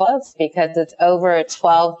so close, because it's over a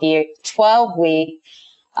 12-week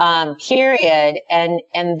period.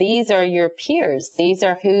 And these are your peers. These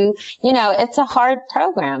are who, it's a hard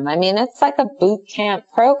program. It's like a boot camp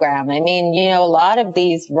program. A lot of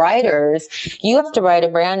these writers, you have to write a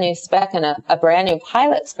brand new spec and a brand new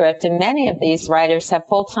pilot script. And many of these writers have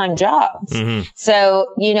full-time jobs. So,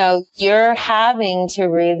 you're having to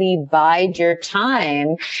really bide your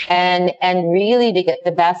time and really, to get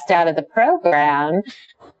the best out of the program,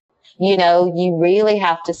 you really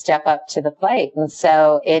have to step up to the plate. And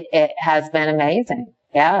so it has been amazing.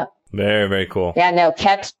 Yeah. Very, very cool. Yeah, no,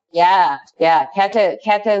 Keto's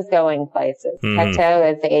going places.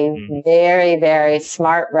 Keto is a very, very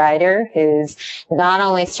smart writer who's not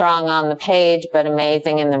only strong on the page, but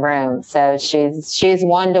amazing in the room. So she's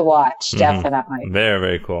one to watch, definitely. Very,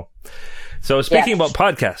 very cool. So speaking about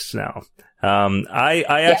podcasts now, I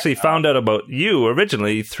actually found out about you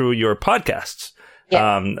originally through your podcasts.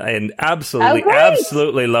 Yeah. And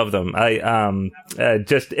absolutely love them. And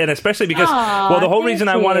especially because, the whole reason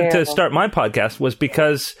I wanted to start my podcast was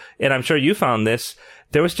because, and I'm sure you found this,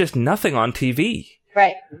 there was just nothing on TV.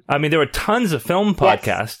 Right. I mean, there were tons of film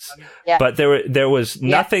podcasts, but there was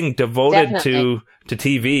nothing devoted to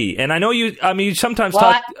TV. And I know you sometimes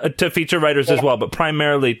talk to feature writers as well, but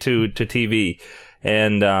primarily to TV.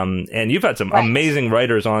 And you've had some amazing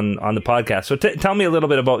writers on the podcast. So tell me a little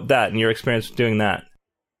bit about that and your experience doing that.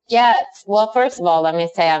 Yes. Well, first of all, let me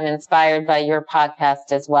say I'm inspired by your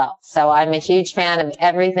podcast as well. So I'm a huge fan of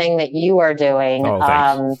everything that you are doing.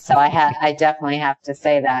 So I definitely have to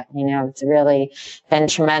say that, it's really been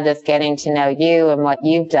tremendous getting to know you and what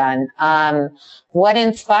you've done. What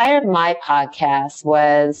inspired my podcast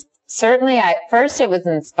was certainly first it was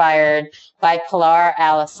inspired by Pilar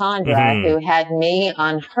Alessandra, who had me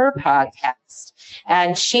on her podcast.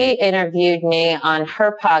 And she interviewed me on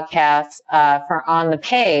her podcast for On the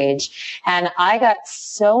Page. And I got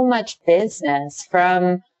so much business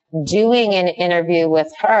from doing an interview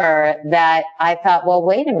with her that I thought, well,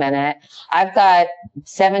 wait a minute. I've got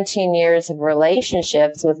 17 years of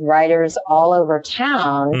relationships with writers all over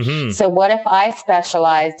town. So what if I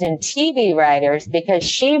specialized in TV writers? Because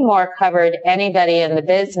she more covered anybody in the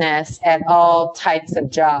business at all types of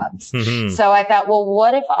jobs. So I thought, well,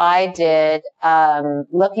 what if I did,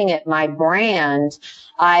 looking at my brand,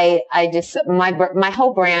 my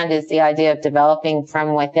whole brand is the idea of developing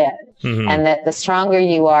from within. And that the stronger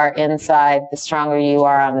you are inside, the stronger you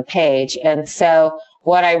are on the page. And so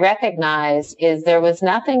what I recognized is there was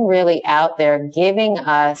nothing really out there giving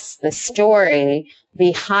us the story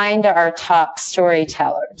behind our top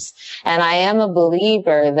storytellers. And I am a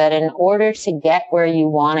believer that in order to get where you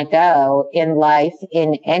want to go in life,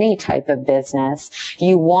 in any type of business,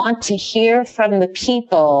 you want to hear from the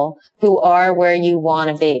people who are where you want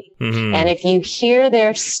to be. And if you hear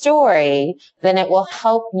their story, then it will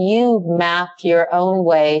help you map your own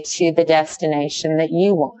way to the destination that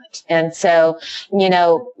you want. And so,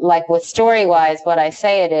 like with Storywise, what I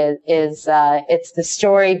say it is it's the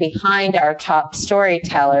story behind our top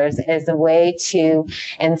storytellers as a way to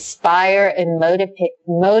inspire and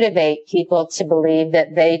motivate people to believe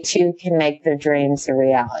that they too can make their dreams a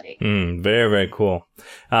reality. Very, very cool.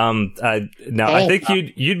 I think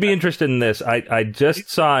you'd be interested in this. I just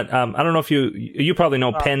saw it. I don't know if you probably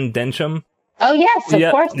know Penn Densham. Oh yes,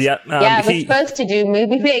 of course. Yeah, I was supposed to do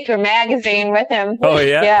Movie Maker magazine with him. Oh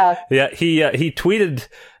yeah, yeah. He tweeted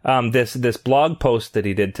this blog post that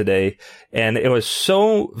he did today, and it was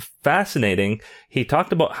so fascinating. He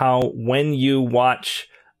talked about how when you watch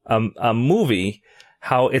a movie,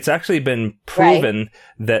 how it's actually been proven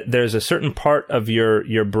that there's a certain part of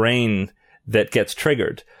your brain that gets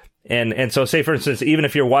triggered. And so say, for instance, even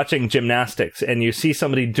if you're watching gymnastics and you see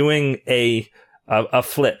somebody doing a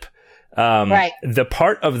flip, the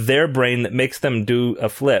part of their brain that makes them do a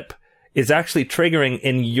flip is actually triggering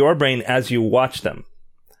in your brain as you watch them.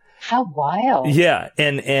 How wild. Yeah.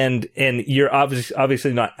 And you're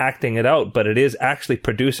obviously not acting it out, but it is actually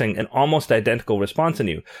producing an almost identical response in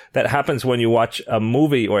you. That happens when you watch a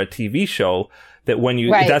movie or a TV show, that when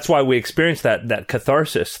you, that's why we experience that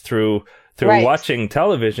catharsis through watching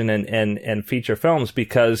television and feature films,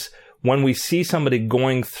 because when we see somebody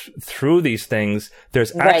going through these things,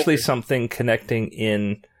 there's actually something connecting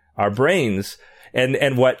in our brains.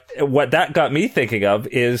 And what that got me thinking of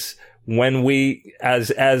is when we, as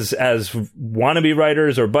wannabe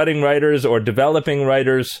writers or budding writers or developing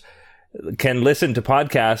writers, can listen to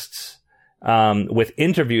podcasts, with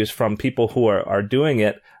interviews from people who are doing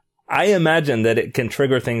it, I imagine that it can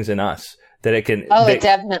trigger things in us. That it can. Oh, it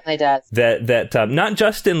definitely does. That not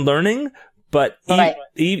just in learning, but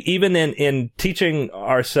even in teaching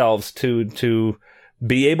ourselves to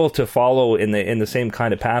be able to follow in the same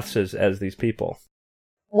kind of paths as these people.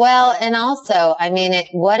 Well, and also, I mean,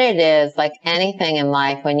 what it is, like anything in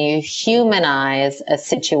life, when you humanize a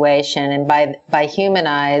situation, and by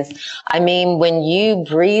humanize, I mean when you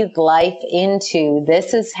breathe life into,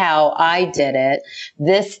 this is how I did it.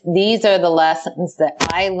 These are the lessons that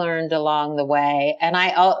I learned along the way. And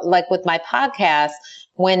like with my podcast,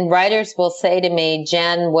 when writers will say to me,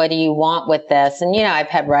 Jen, what do you want with this? And, I've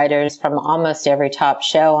had writers from almost every top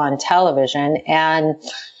show on television and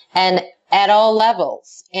at all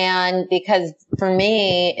levels. And because for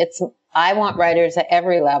me, I want writers at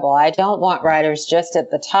every level. I don't want writers just at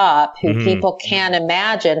the top who people can't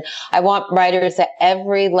imagine. I want writers at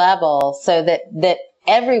every level so that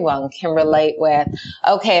everyone can relate with,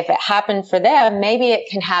 okay, if it happened for them, maybe it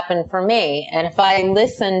can happen for me. And if I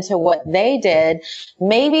listen to what they did,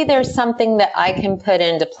 maybe there's something that I can put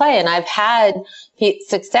into play. And I've had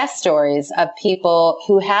success stories of people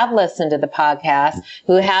who have listened to the podcast,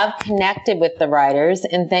 who have connected with the writers,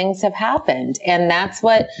 and things have happened. And that's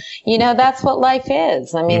what life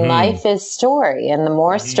is. I mean, life is story. And the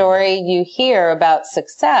more story you hear about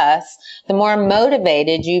success, the more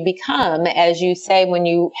motivated you become. As you say, when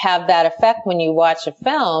you have that effect when you watch a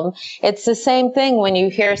film, it's the same thing when you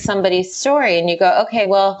hear somebody's story and you go, okay,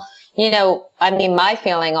 well, my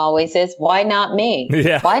feeling always is, why not me?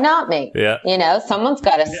 Yeah. Why not me? Yeah. Someone's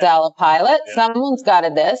got to sell a pilot. Yeah. Someone's got to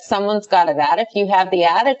this. Someone's got to that. If you have the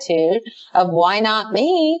attitude of why not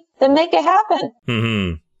me, then make it happen.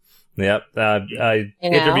 Mm-hmm. Yep. I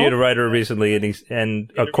interviewed a writer recently,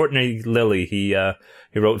 and Courtney Lilly.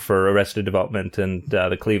 He wrote for Arrested Development and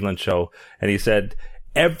the Cleveland Show, and he said,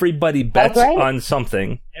 everybody bets on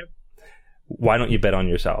something. Why don't you bet on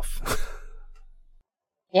yourself?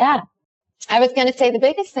 Yeah. I was going to say the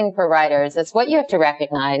biggest thing for writers is what you have to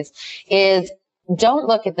recognize is don't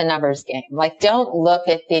look at the numbers game. Like, don't look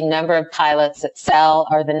at the number of pilots that sell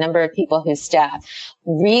or the number of people who staff.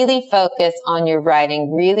 Really focus on your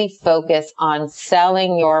writing, really focus on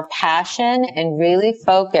selling your passion, and really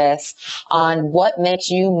focus on what makes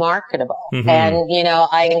you marketable. Mm-hmm. And,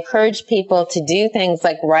 I encourage people to do things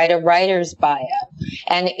like write a writer's bio.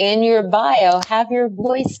 And in your bio, have your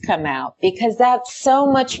voice come out, because that's so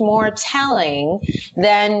much more telling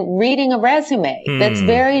than reading a resume that's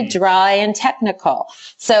very dry and technical.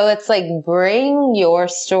 So it's like, bring your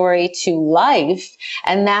story to life,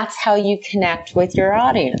 and that's how you connect with your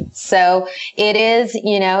audience. So it is,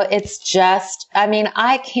 it's just,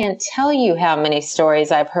 I can't tell you how many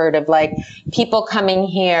stories I've heard of like people coming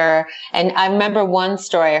here. And I remember one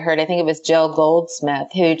story I heard, I think it was Jill Goldsmith,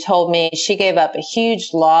 who told me she gave up a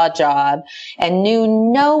huge law job and knew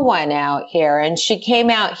no one out here. And she came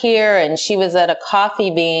out here and she was at a Coffee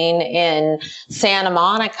Bean in Santa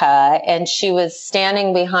Monica, and she was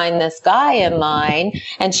standing behind this guy in line,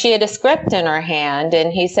 and she had a script in her hand,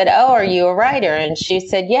 and he said, "Oh, are you a writer?" And she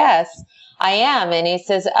said, "Yes, I am." And he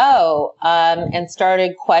says, "Oh," and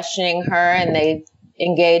started questioning her, and they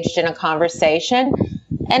engaged in a conversation,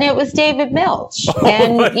 and it was David Milch.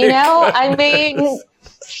 And,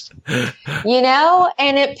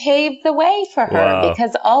 and it paved the way for her,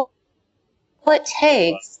 because all it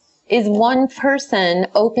takes is one person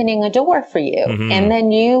opening a door for you. Mm-hmm. And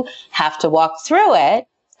then you have to walk through it.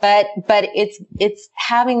 But it's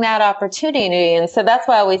having that opportunity. And so that's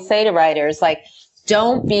why I always say to writers, like,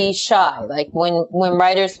 don't be shy. Like when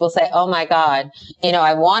writers will say, "Oh my God,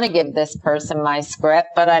 I want to give this person my script,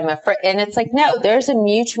 but I'm afraid." And it's like, no, there's a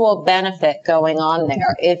mutual benefit going on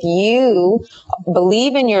there. If you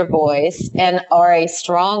believe in your voice and are a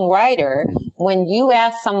strong writer, when you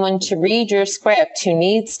ask someone to read your script who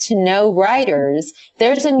needs to know writers,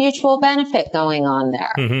 there's a mutual benefit going on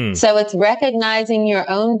there. Mm-hmm. So it's recognizing your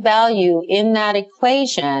own value in that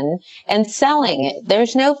equation and selling it.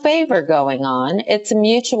 There's no favor going on. It's a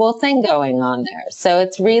mutual thing going on there. So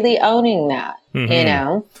it's really owning that,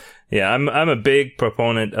 Yeah, I'm a big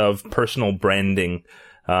proponent of personal branding.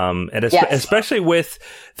 And especially with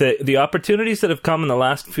the opportunities that have come in the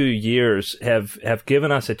last few years have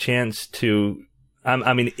given us a chance to,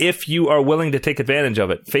 if you are willing to take advantage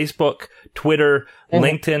of it, Facebook, Twitter,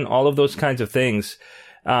 LinkedIn, all of those kinds of things.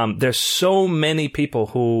 There's so many people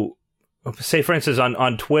who, say for instance,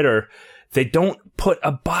 on Twitter, they don't put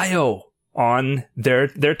a bio on their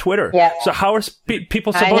Twitter. Yeah. So how are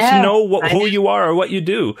people supposed to know who you are or what you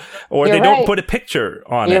do? Or they don't put a picture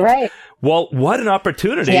on it. You're right. Well, what an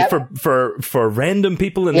opportunity for random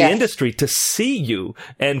people in the industry to see you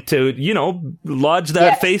and to, lodge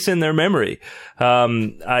that face in their memory.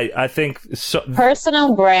 I think so.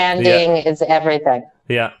 Personal branding is everything.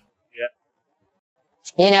 Yeah.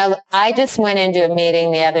 I just went into a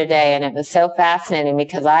meeting the other day, and it was so fascinating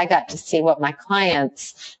because I got to see what my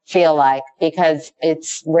clients feel like, because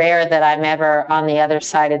it's rare that I'm ever on the other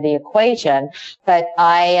side of the equation. But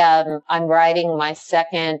I'm writing my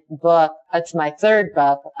second book. It's my third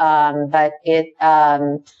book, but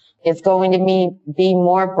it's going to be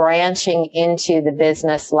more branching into the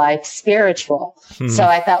business life spiritual. So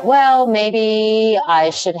I thought, well, maybe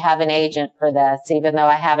I should have an agent for this, even though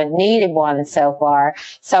I haven't needed one so far.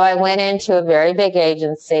 So I went into a very big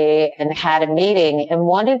agency and had a meeting. And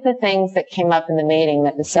one of the things that came up in the meeting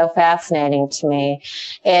that was so fascinating to me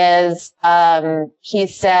is, he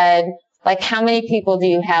said, like, how many people do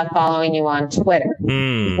you have following you on Twitter?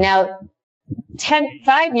 Now,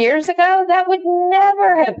 5 years ago, that would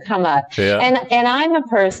never have come up. Yeah. And I'm a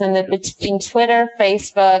person that between Twitter,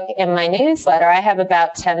 Facebook, and my newsletter, I have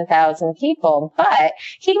about 10,000 people. But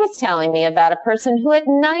he was telling me about a person who had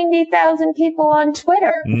 90,000 people on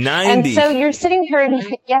Twitter. 90. And so you're sitting here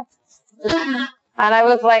and yes. And I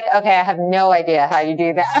was like, okay, I have no idea how you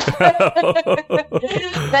do that.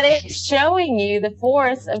 But it's showing you the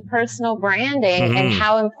force of personal branding and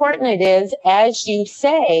how important it is, as you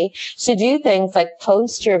say, to do things like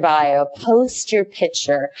post your bio, post your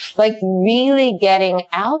picture, like really getting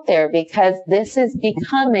out there, because this is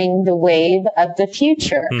becoming the wave of the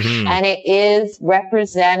future. And it is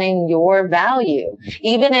representing your value.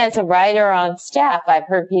 Even as a writer on staff, I've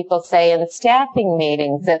heard people say in staffing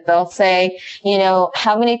meetings that they'll say, you know,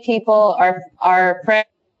 how many people are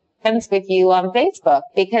friends with you on Facebook,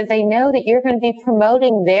 because they know that you're going to be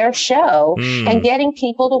promoting their show and getting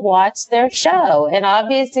people to watch their show. And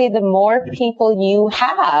obviously, the more people you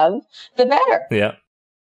have, the better. Yeah.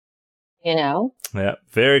 You know? Yeah.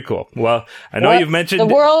 Very cool. Well, I know you've mentioned...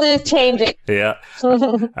 The world is changing. Yeah.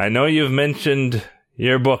 I know you've mentioned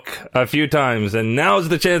your book a few times, and now's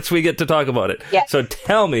the chance we get to talk about it. Yes. So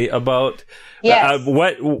tell me about... Yes.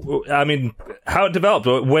 How it developed.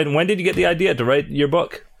 When did you get the idea to write your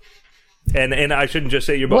book? And I shouldn't just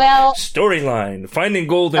say your book. Well, storyline, finding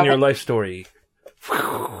gold in your life story.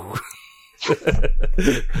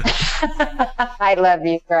 I love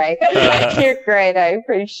you, Greg. You're great. I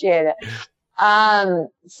appreciate it.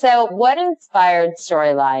 So what inspired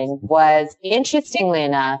Storyline was, interestingly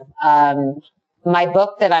enough, my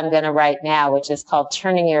book that I'm going to write now, which is called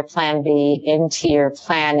Turning Your Plan B into Your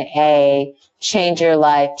Plan A, Change Your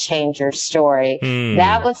Life, Change Your Story.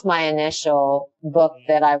 That was my initial book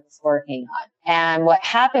that I was working on. And what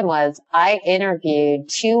happened was I interviewed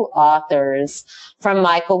 2 authors from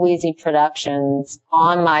Michael Weezy Productions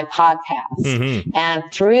on my podcast. And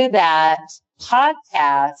through that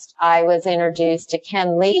podcast, I was introduced to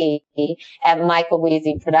Ken Lee at Michael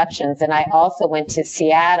Weezy Productions. And I also went to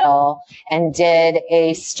Seattle and did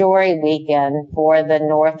a story weekend for the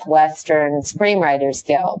Northwestern Screenwriters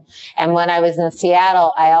Guild. And when I was in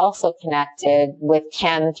Seattle, I also connected with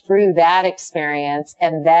Ken through that experience.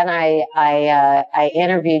 And then I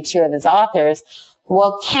interviewed 2 of his authors.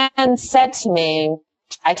 Well, Ken said to me,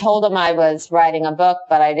 I told him I was writing a book,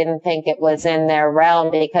 but I didn't think it was in their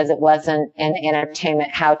realm because it wasn't an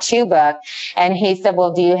entertainment how-to book. And he said,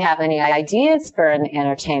 well, do you have any ideas for an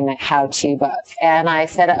entertainment how-to book? And I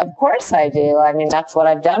said, of course I do. I mean, that's what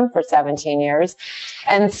I've done for 17 years.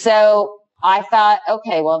 And so I thought,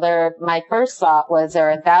 okay, well, my first thought was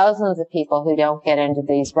there are thousands of people who don't get into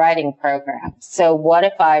these writing programs. So what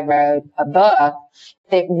if I wrote a book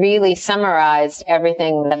that really summarized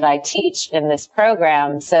everything that I teach in this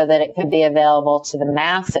program so that it could be available to the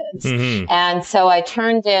masses? And so I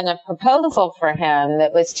turned in a proposal for him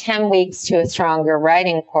that was 10 weeks to a stronger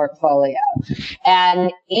writing portfolio.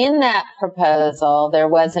 And in that proposal, there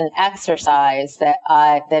was an exercise that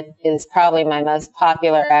is probably my most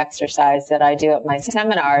popular exercise that I do at my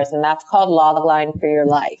seminars, and that's called Logline for Your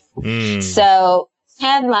Life. So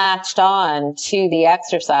Ken latched on to the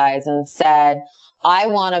exercise and said, I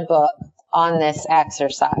want a book on this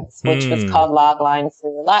exercise, which was called Logline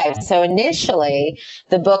for Your Life. So initially,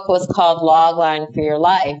 the book was called Logline for Your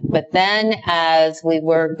Life. But then as we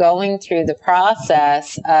were going through the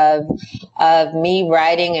process of me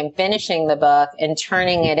writing and finishing the book and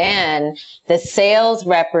turning it in, the sales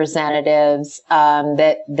representatives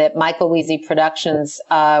that Michael Weezy Productions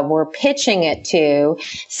were pitching it to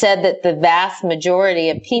said that the vast majority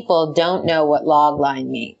of people don't know what logline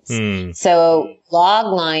means. So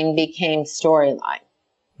logline became storyline.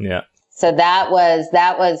 Yeah. So that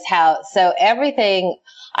was how, so everything,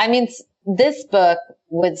 I mean, this book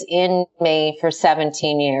was in me for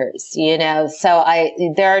 17 years, you know, so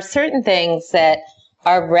there are certain things that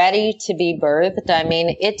are ready to be birthed. I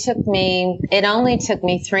mean, it only took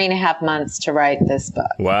me 3.5 months to write this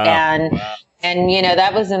book. Wow. And, you know,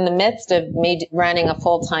 that was in the midst of me running a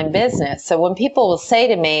full-time business. So when people will say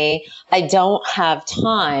to me, I don't have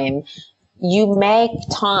time, you make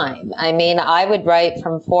time. I mean, I would write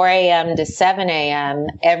from 4 a.m. to 7 a.m.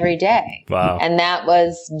 every day. Wow. And that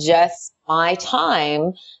was just my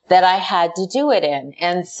time that I had to do it in.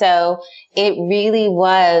 And so it really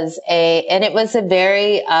was it was a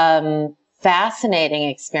very, fascinating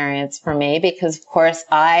experience for me because, of course,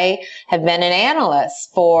 I have been an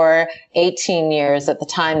analyst for 18 years at the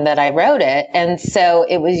time that I wrote it. And so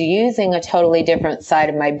it was using a totally different side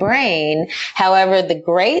of my brain. However, the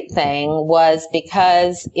great thing was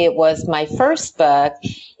because it was my first book,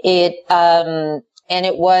 and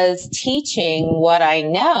it was teaching what I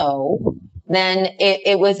know, then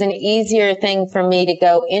it was an easier thing for me to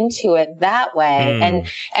go into it that way.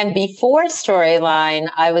 And before Storyline,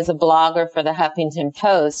 I was a blogger for the Huffington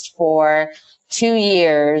Post for 2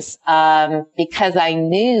 years, because I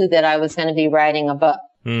knew that I was going to be writing a book.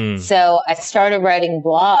 So I started writing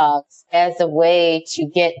blogs as a way to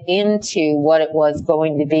get into what it was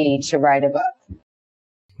going to be to write a book.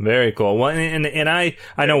 Very cool. Well, and I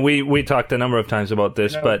know we talked a number of times about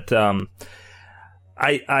this, but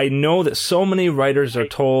I know that so many writers are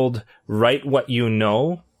told, write what you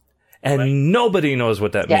know, and nobody knows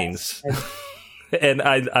what that means. And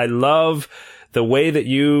I love the way that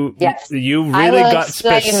you really got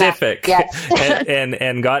specific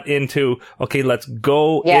and got into, okay, let's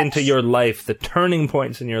go into your life, the turning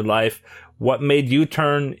points in your life. What made you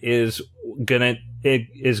turn is gonna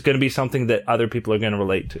be something that other people are gonna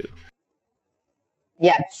relate to.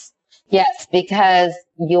 Yes, because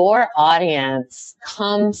your audience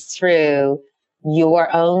comes through your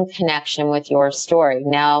own connection with your story.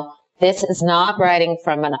 Now, this is not writing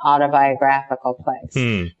from an autobiographical place.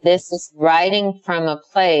 This is writing from a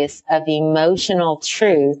place of emotional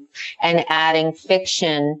truth and adding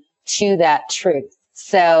fiction to that truth.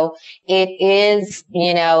 So it is,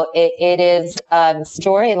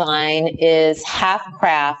 Storyline is half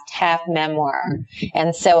craft, half memoir.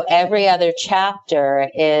 And so every other chapter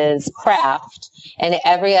is craft, and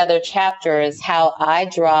every other chapter is how I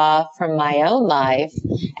draw from my own life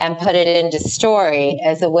and put it into story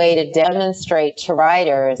as a way to demonstrate to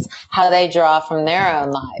writers how they draw from their own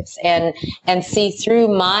lives and see through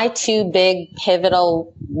my two big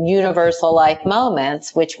pivotal universal life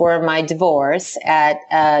moments, which were my divorce at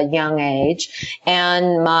a young age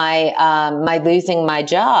and my losing my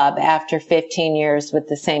job after 15 years with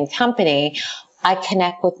the same company. I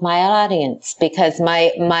connect with my audience because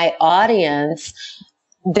my audience,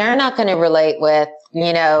 they're not going to relate with,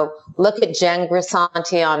 look at Jen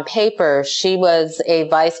Grisanti on paper. She was a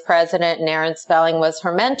vice president and Aaron Spelling was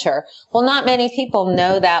her mentor. Well, not many people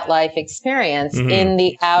know that life experience in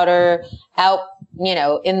the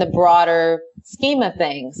in the broader scheme of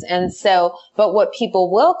things. And so, but what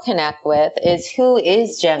people will connect with is who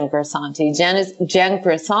is Jen Grisanti? Jen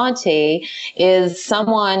Grisanti is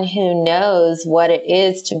someone who knows what it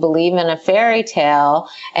is to believe in a fairy tale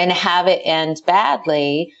and have it end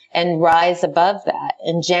badly and rise above that.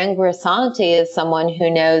 And Jen Grisanti is someone who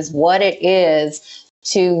knows what it is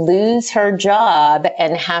to lose her job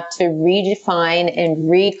and have to redefine and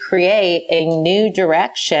recreate a new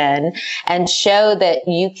direction and show that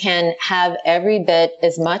you can have every bit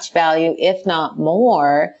as much value, if not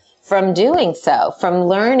more, from doing so, from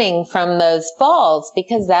learning from those falls,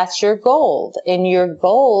 because that's your gold. And your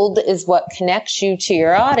gold is what connects you to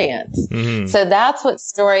your audience. So that's what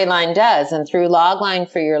Storyline does. And through Logline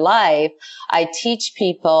for Your Life, I teach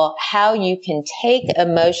people how you can take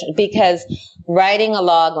emotion, because writing a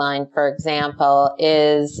logline, for example,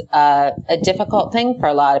 is a difficult thing for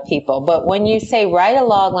a lot of people. But when you say write a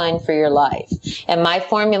logline for your life, and my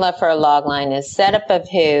formula for a logline is setup of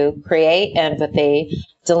who, create empathy,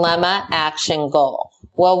 dilemma, action, goal.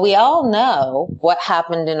 Well, we all know what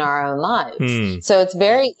happened in our own lives. So it's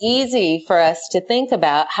very easy for us to think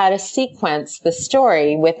about how to sequence the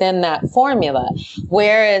story within that formula.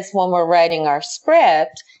 Whereas when we're writing our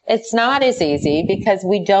script, it's not as easy because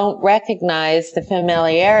we don't recognize the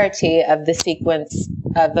familiarity of the sequence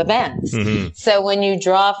of events. So when you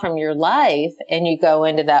draw from your life and you go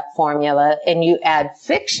into that formula and you add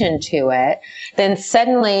fiction to it, then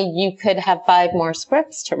suddenly you could have 5 more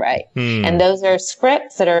scripts to write. And those are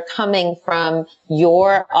scripts that are coming from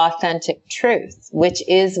your authentic truth, which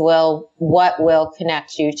is what will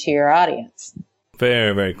connect you to your audience.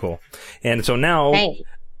 Very, very cool. And so now,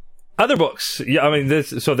 other books. Yeah, I mean,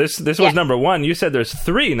 this was number 1. You said there's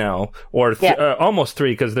 3 now, or almost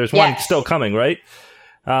 3, because there's one still coming, right?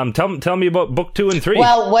 Tell me about book 2 and 3.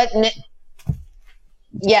 Well,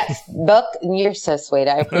 book, you're so sweet.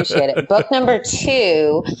 I appreciate it. Book number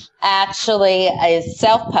 2 actually is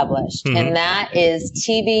self-published, and that is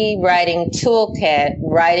TV Writing Toolkit,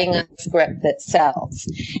 Writing a Script That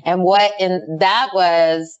Sells. And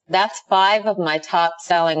that's 5 of my top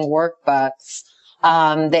selling workbooks.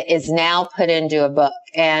 That is now put into a book.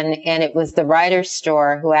 And it was the Writer's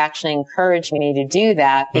Store who actually encouraged me to do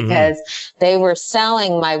that because they were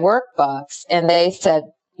selling my workbooks and they said,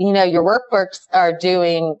 your workbooks are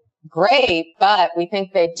doing great, but we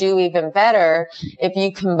think they do even better if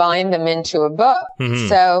you combine them into a book.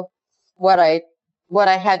 So what I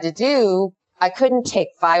had to do, I couldn't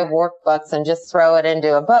take 5 workbooks and just throw it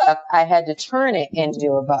into a book. I had to turn it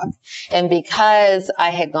into a book. And because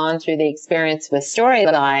I had gone through the experience with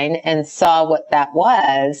Storyline and saw what that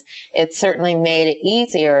was, it certainly made it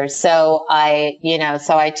easier. So I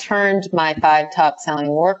turned my 5 top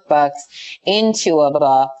selling workbooks into a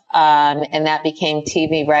book. And that became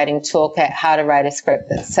TV Writing Toolkit, How to Write a Script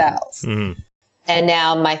That Sells. Mm-hmm. And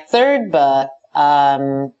now my 3rd book,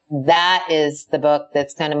 that is the book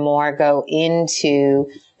that's going to more go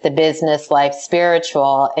into the business, life,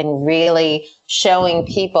 spiritual, and really showing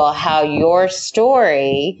people how your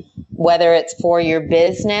story, whether it's for your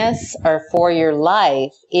business or for your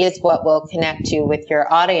life, is what will connect you with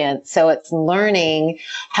your audience. So it's learning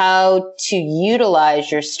how to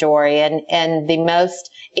utilize your story. And the most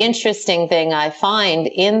interesting thing I find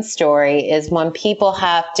in story is when people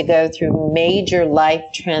have to go through major life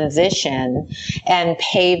transition and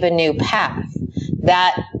pave a new path.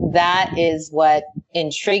 That is what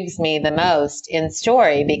intrigues me the most in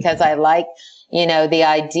story, because I like, the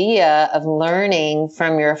idea of learning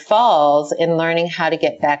from your falls and learning how to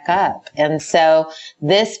get back up. And so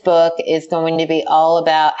this book is going to be all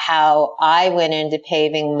about how I went into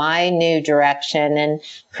paving my new direction and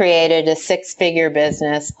created a 6-figure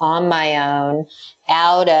business on my own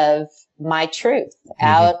out of my truth,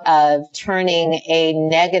 out of turning a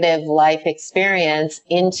negative life experience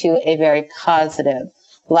into a very positive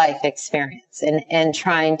life experience and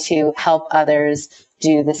trying to help others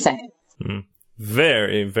do the same. Mm.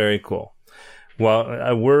 Very, very cool.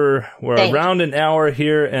 Well, we're around an hour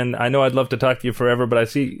here, and I know I'd love to talk to you forever, but I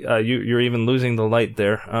see you're even losing the light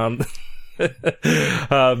there. Am I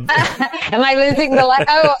losing the light?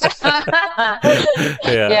 Oh,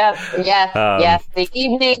 yes. The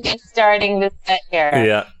evening is starting to set here.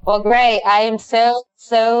 Yeah. Well, great. I am so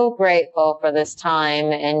grateful for this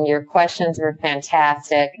time, and your questions were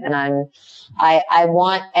fantastic. And I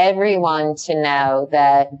want everyone to know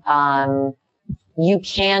that you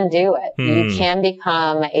can do it. You can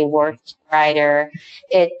become a working writer.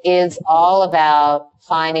 It is all about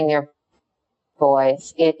finding your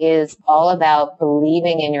voice. It is all about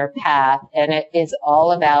believing in your path, and it is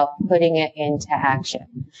all about putting it into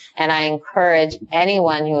action. And I encourage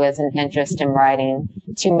anyone who has an interest in writing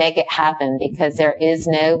to make it happen, because there is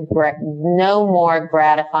no more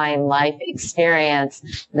gratifying life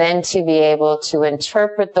experience than to be able to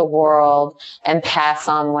interpret the world and pass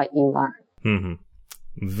on what you learn. Mm-hmm.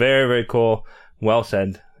 Very, very cool. Well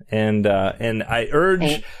said. And I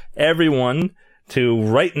urge everyone to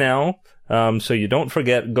right now, so you don't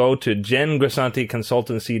forget, go to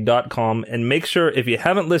jengrisanticonsultancy.com and make sure, if you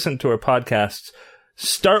haven't listened to her podcasts,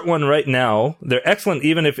 start one right now. They're excellent,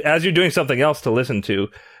 even if as you're doing something else to listen to.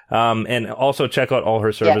 And also check out all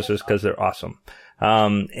her services, because they're awesome.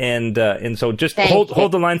 And so just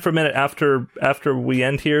hold the line for a minute after we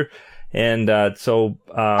end here. And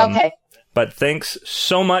okay. But thanks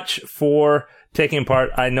so much for taking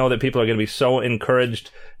part. I know that people are going to be so encouraged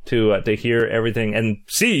to hear everything and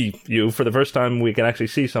see you for the first time. We can actually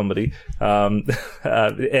see somebody, and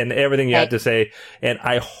everything you have to say. And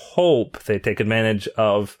I hope they take advantage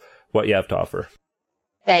of what you have to offer.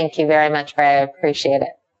 Thank you very much, Ray. I appreciate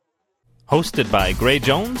it. Hosted by Gray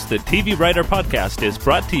Jones, the TV Writer Podcast is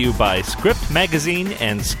brought to you by Script Magazine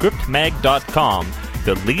and ScriptMag.com,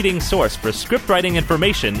 the leading source for script writing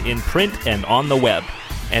information in print and on the web.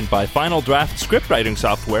 And by Final Draft script writing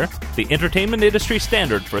software, the entertainment industry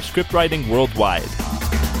standard for script writing worldwide.